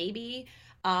 so maybe.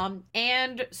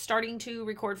 And starting to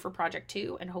record for Project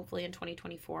 2, and hopefully in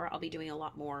 2024, I'll be doing a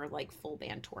lot more like full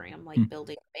band touring. I'm like Mm.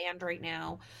 building a band right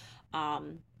now,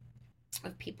 um,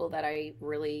 of people that I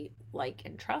really like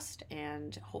and trust,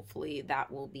 and hopefully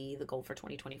that will be the goal for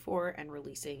 2024 and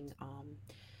releasing.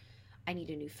 I need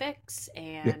a new fix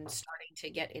Yeah, and starting to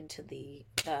get into the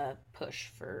push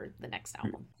for the next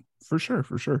album. for sure,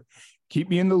 for sure. Keep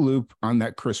me in the loop on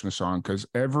that Christmas song because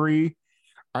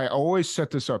I always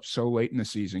set this up so late in the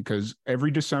season because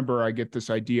every December I get this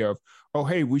idea of, oh,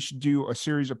 hey, we should do a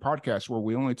series of podcasts where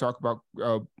we only talk about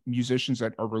musicians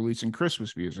that are releasing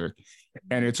Christmas music.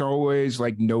 And it's always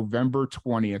like November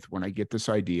 20th when I get this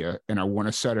idea and I want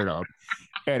to set it up.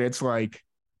 And it's like,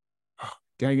 oh,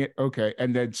 dang it. Okay.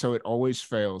 And then so it always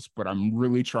fails, but I'm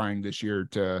really trying this year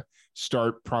to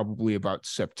start probably about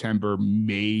September,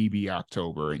 maybe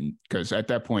October. And because at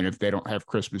that point, if they don't have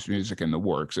Christmas music in the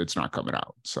works, it's not coming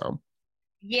out. So,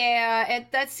 Yeah,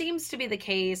 that seems to be the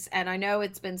case, and I know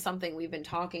it's been something we've been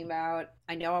talking about.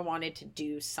 I know I wanted to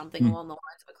do something mm, along the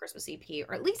lines of a Christmas EP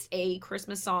or at least a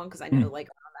Christmas song because I know mm, like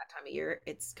around that time of year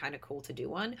it's kind of cool to do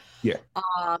one. yeah,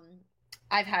 Um,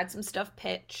 I've had some stuff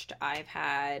pitched.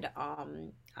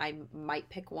 I might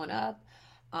pick one up.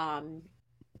 Um,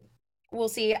 we'll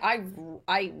see. I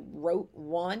wrote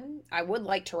one. I would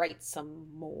like to write some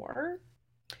more.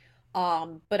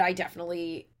 But I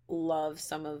definitely love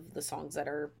some of the songs that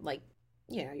are like,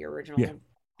 your yeah. original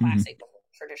Mm-hmm, classic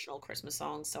traditional Christmas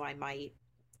songs. So I might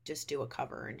just do a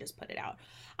cover and just put it out.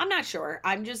 I'm not sure.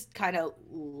 I'm just kind of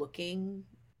looking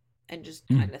and just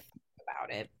mm, kind of think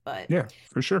about it. But yeah,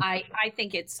 for sure. I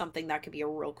think it's something that could be a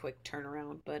real quick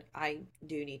turnaround, but I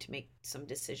do need to make some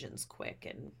decisions quick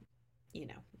and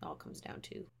it all comes down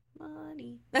to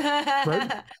money.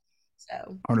 Right.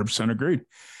 So 100% agreed.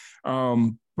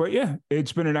 But yeah,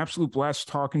 it's been an absolute blast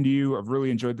talking to you. I've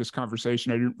really enjoyed this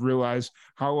conversation. I didn't realize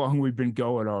how long we've been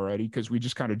going already because we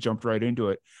just kind of jumped right into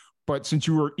it. But since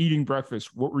you were eating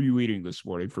breakfast, what were you eating this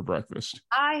morning for breakfast?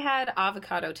 I had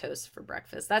avocado toast for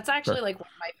breakfast. That's Okay. actually like one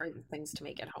of my favorite things to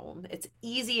make at home. It's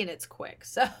easy and it's quick.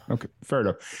 So, Okay, fair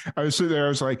enough. I was sitting there, I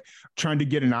was like trying to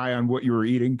get an eye on what you were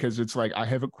eating because it's like I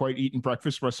haven't quite eaten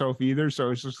breakfast myself either. So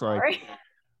it's just like, sorry.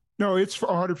 no, it's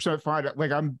 100% fine.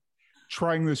 Like I'm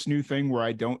trying this new thing where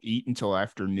I don't eat until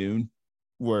afternoon,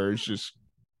 where it's just,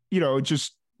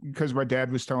 just because my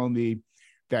dad was telling me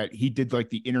that he did like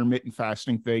the intermittent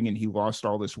fasting thing and he lost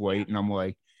all this weight. And I'm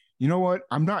like, you know what?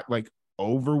 I'm not like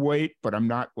overweight, but I'm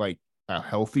not like a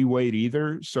healthy weight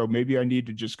either. So maybe I need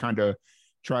to just kind of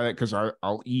try that because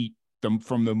I'll eat them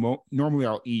from normally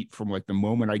I'll eat from like the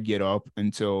moment I get up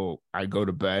until I go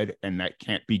to bed, and that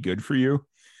can't be good for you.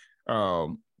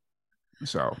 Um,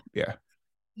 so yeah,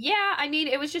 Yeah, I mean,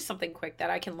 it was just something quick that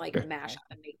I can like yeah, mash up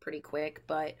and make pretty quick.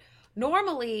 But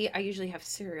normally, I usually have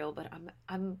cereal, but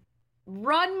I'm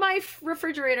run my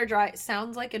refrigerator dry.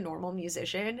 Sounds like a normal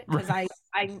musician because right.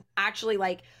 I'm actually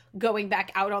like going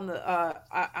back out on the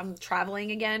I'm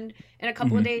traveling again in a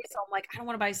couple of Mhm. days, so I'm like I don't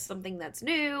want to buy something that's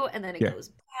new and then it Yeah, goes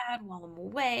bad while I'm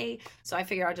away. So I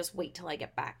figure I'll just wait till I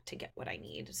get back to get what I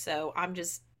need. So I'm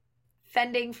just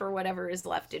fending for whatever is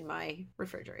left in my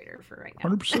refrigerator for right now.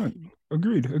 100%.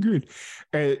 Agreed. Agreed.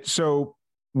 So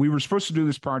we were supposed to do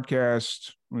this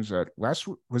podcast. Was that last?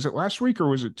 Was it last week or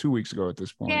was it 2 weeks ago at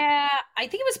this point? Yeah, I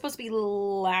think it was supposed to be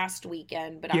last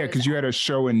weekend, but Yeah, because you had a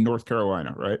show in North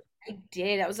Carolina, right? I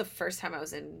did. That was the first time I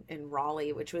was in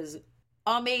Raleigh, which was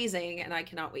amazing, and I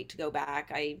cannot wait to go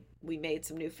back. We made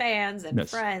some new fans and Nice.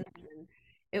 friends, and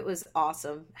it was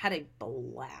awesome. Had a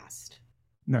blast.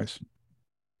 Nice.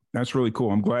 That's really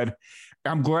cool. I'm glad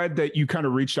that you kind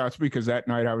of reached out to me because that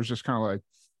night I was just kind of like,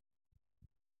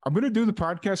 I'm gonna do the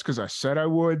podcast because I said I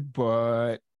would,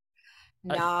 but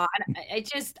I Nah, it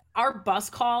just our bus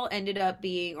call ended up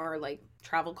being, or like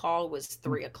travel call was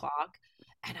 3 o'clock,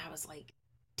 and I was like,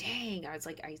 dang. I was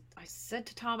like, I said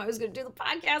to Tom I was going to do the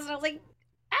podcast, and I was like,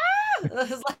 ah, I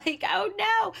was like, oh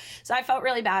no. So I felt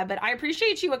really bad, but I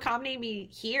appreciate you accommodating me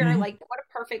here. Mhm. Like, what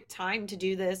a perfect time to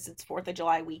do this. It's 4th of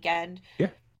July weekend. Yeah.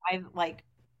 I'm like,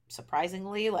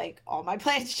 surprisingly, like all my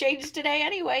plans changed today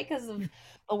anyway because of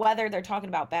the weather. They're talking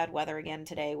about bad weather again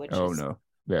today, which Oh is no.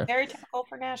 Yeah. very typical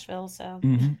for Nashville. So.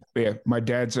 Yeah. My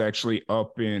dad's actually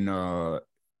up in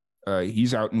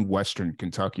he's out in Western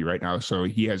Kentucky right now. So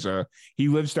he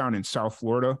lives down in South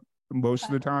Florida most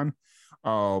of the time.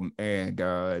 And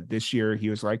this year he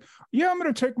was like, yeah, I'm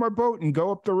gonna take my boat and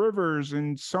go up the rivers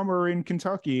in summer in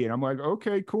Kentucky. And I'm like,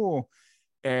 okay, cool.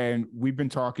 And we've been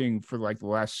talking for like the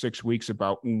last 6 weeks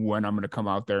about when I'm gonna come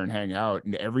out there and hang out.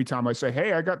 And every time I say,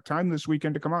 hey, I got time this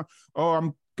weekend to come out, oh,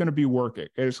 I'm gonna be working.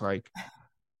 It's like,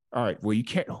 all right, well, you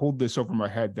can't hold this over my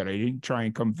head that I didn't try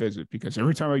and come visit because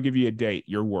every time I give you a date,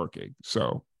 you're working.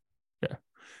 So yeah,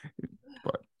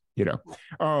 but you know,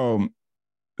 um,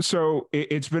 so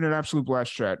it's been an absolute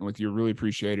blast chatting with you. Really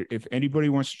appreciate it. If anybody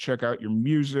wants to check out your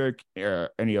music,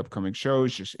 any upcoming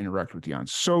shows, just interact with you on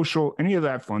social, any of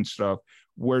that fun stuff,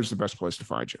 where's the best place to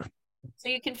find you? So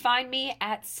you can find me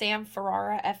at Sam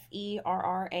Ferrara,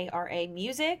 Ferrara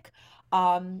music.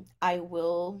 I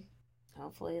will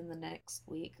hopefully in the next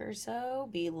week or so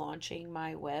be launching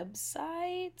my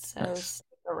website. So Nice. stick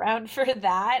around for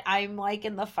that. I'm like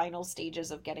in the final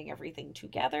stages of getting everything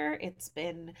together. It's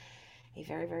been a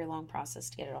very, very long process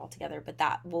to get it all together, but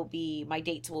that will be my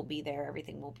dates will be there,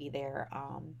 everything will be there.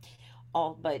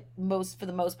 All but most for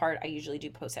the most part, I usually do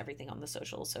post everything on the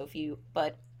social. So if you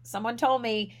but someone told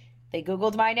me they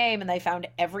Googled my name and they found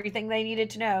everything they needed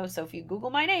to know. So if you Google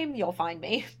my name, you'll find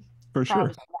me. For sure.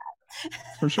 Promise you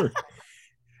For sure.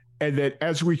 And then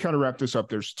as we kind of wrap this up,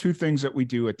 there's two things that we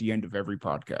do at the end of every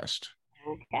podcast. that.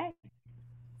 Okay.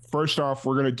 First off,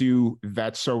 we're going to do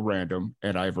That's So Random.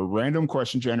 And I have a random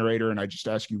question generator, and I just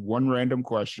ask you one random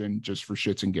question just for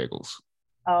shits and giggles.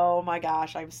 Oh my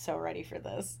gosh, I'm so ready for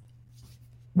this.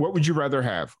 What would you rather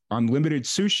have? Unlimited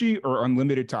sushi or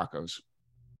unlimited tacos?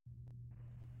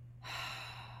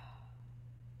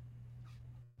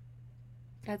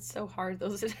 That's so hard.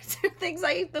 Those are the two things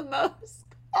I eat the most.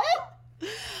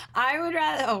 I would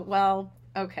rather, oh, well,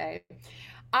 okay.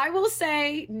 I will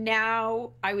say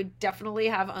now I would definitely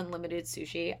have unlimited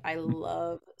sushi. I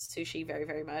love sushi very,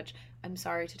 very much. I'm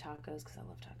sorry to tacos because I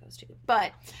love tacos too,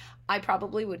 but I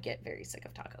probably would get very sick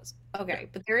of tacos. Yeah. Okay,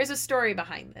 but there is a story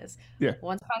behind this. Yeah.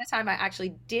 Once upon a time, I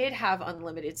actually did have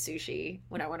unlimited sushi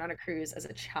when I went on a cruise as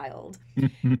a child,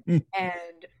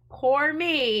 and poor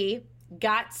me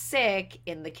got sick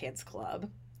in the kids' club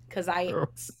because I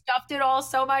stuffed it all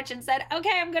so much and said,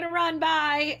 okay, I'm gonna run,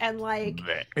 bye, and like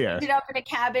Yeah. ended up in a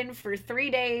cabin for 3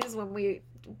 days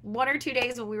 1 or 2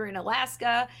 days when we were in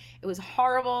Alaska. It was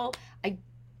horrible. I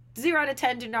 0 out of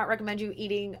 10 do not recommend you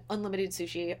eating unlimited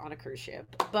sushi on a cruise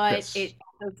ship, but Yes. it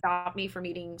also stopped me from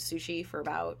eating sushi for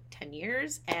about 10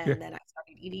 years, and Yeah. then I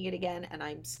started eating it again, and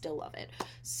I still love it.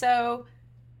 So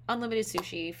unlimited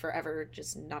sushi forever,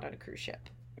 just not on a cruise ship.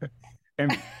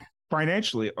 And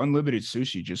financially, unlimited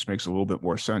sushi just makes a little bit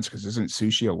more sense because isn't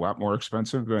sushi a lot more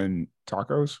expensive than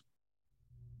tacos?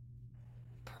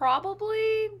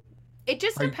 Probably. It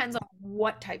just I depends on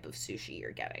what type of sushi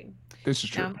you're getting. This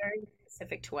is Now, true. I'm very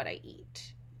specific to what I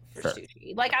eat for Fair.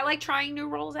 sushi. Like, I like trying new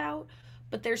rolls out,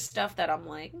 but there's stuff that I'm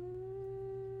like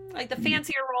the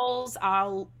fancier rolls,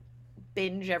 I'll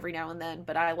binge every now and then,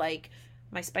 but I like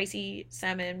my spicy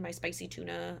salmon, my spicy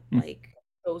tuna, Mm. like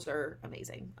those are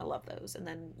amazing. I love those. And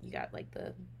then you got like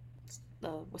the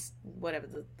whatever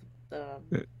the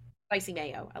spicy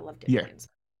mayo. I love dipping Yeah. in.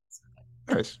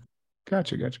 Nice.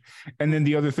 Gotcha. And then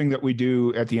the other thing that we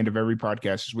do at the end of every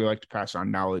podcast is we like to pass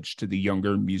on knowledge to the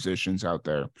younger musicians out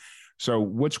there. So,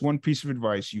 what's one piece of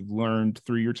advice you've learned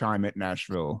through your time at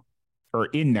Nashville or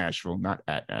in Nashville, not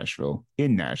at Nashville,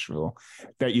 in Nashville,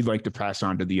 that you'd like to pass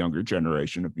on to the younger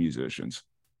generation of musicians?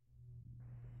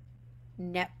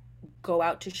 Net Go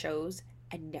out to shows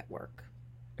and network.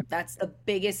 That's the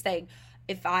biggest thing.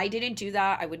 If I didn't do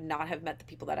that, I would not have met the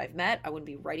people that I've met. I wouldn't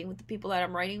be writing with the people that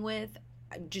I'm writing with.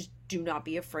 Just do not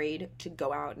be afraid to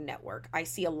go out and network. I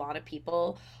see a lot of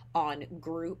people on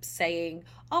groups saying,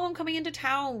 "Oh, I'm coming into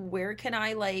town. Where can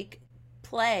I like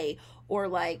play?" Or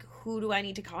like, "Who do I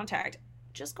need to contact?"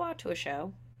 Just go out to a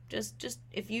show. Just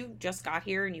if you just got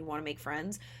here and you want to make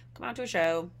friends, come out to a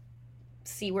show,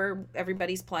 see where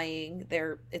everybody's playing.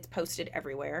 It's posted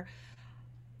everywhere.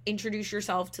 Introduce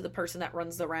yourself to the person that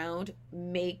runs the round,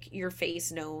 make your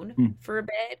face known Mm. for a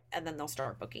bit, and then they'll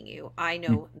start booking you. I Mm.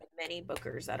 know many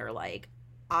bookers that are like,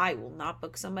 I will not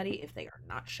book somebody if they are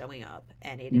not showing up.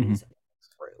 And it Mm-hmm. is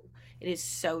true. It is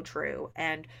so true.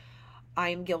 And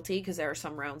I'm guilty because there are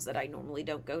some rounds that I normally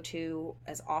don't go to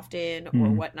as often or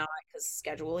Mm-hmm. whatnot because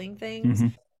scheduling things.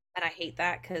 Mm-hmm. And I hate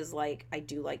that because, like, I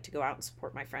do like to go out and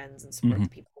support my friends and support Mm-hmm. the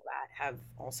people that have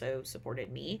also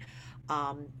supported me.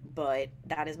 But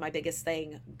that is my biggest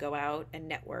thing. Go out and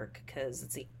network because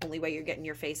it's the only way you're getting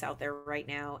your face out there right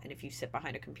now. And if you sit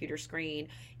behind a computer screen,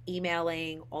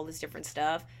 emailing, all this different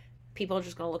stuff, people are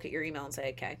just going to look at your email and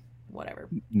say, okay, whatever.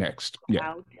 Next. Go Yeah.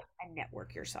 out and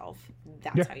network yourself.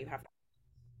 That's Yeah. how you have to.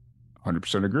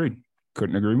 100% agreed.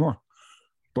 Couldn't agree more.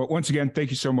 But once again, thank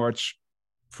you so much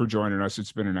for joining us.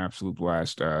 It's been an absolute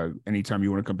blast. Anytime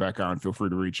you want to come back on, feel free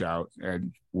to reach out,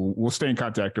 and we'll stay in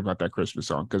contact about that Christmas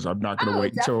song because I'm not going to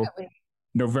wait until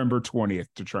November 20th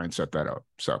to try and set that up.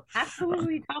 So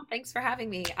absolutely, Tom. Thanks for having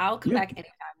me. I'll come back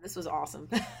anytime. This was awesome.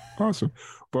 Awesome.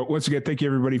 But once again, thank you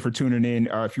everybody for tuning in.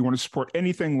 If you want to support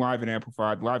anything Live and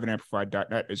Amplified,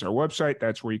 liveandamplified.net is our website.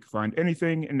 That's where you can find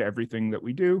anything and everything that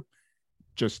we do,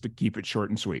 just to keep it short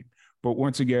and sweet. But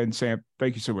once again, Sam,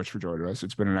 thank you so much for joining us.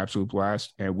 It's been an absolute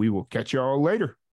blast, and we will catch you all later.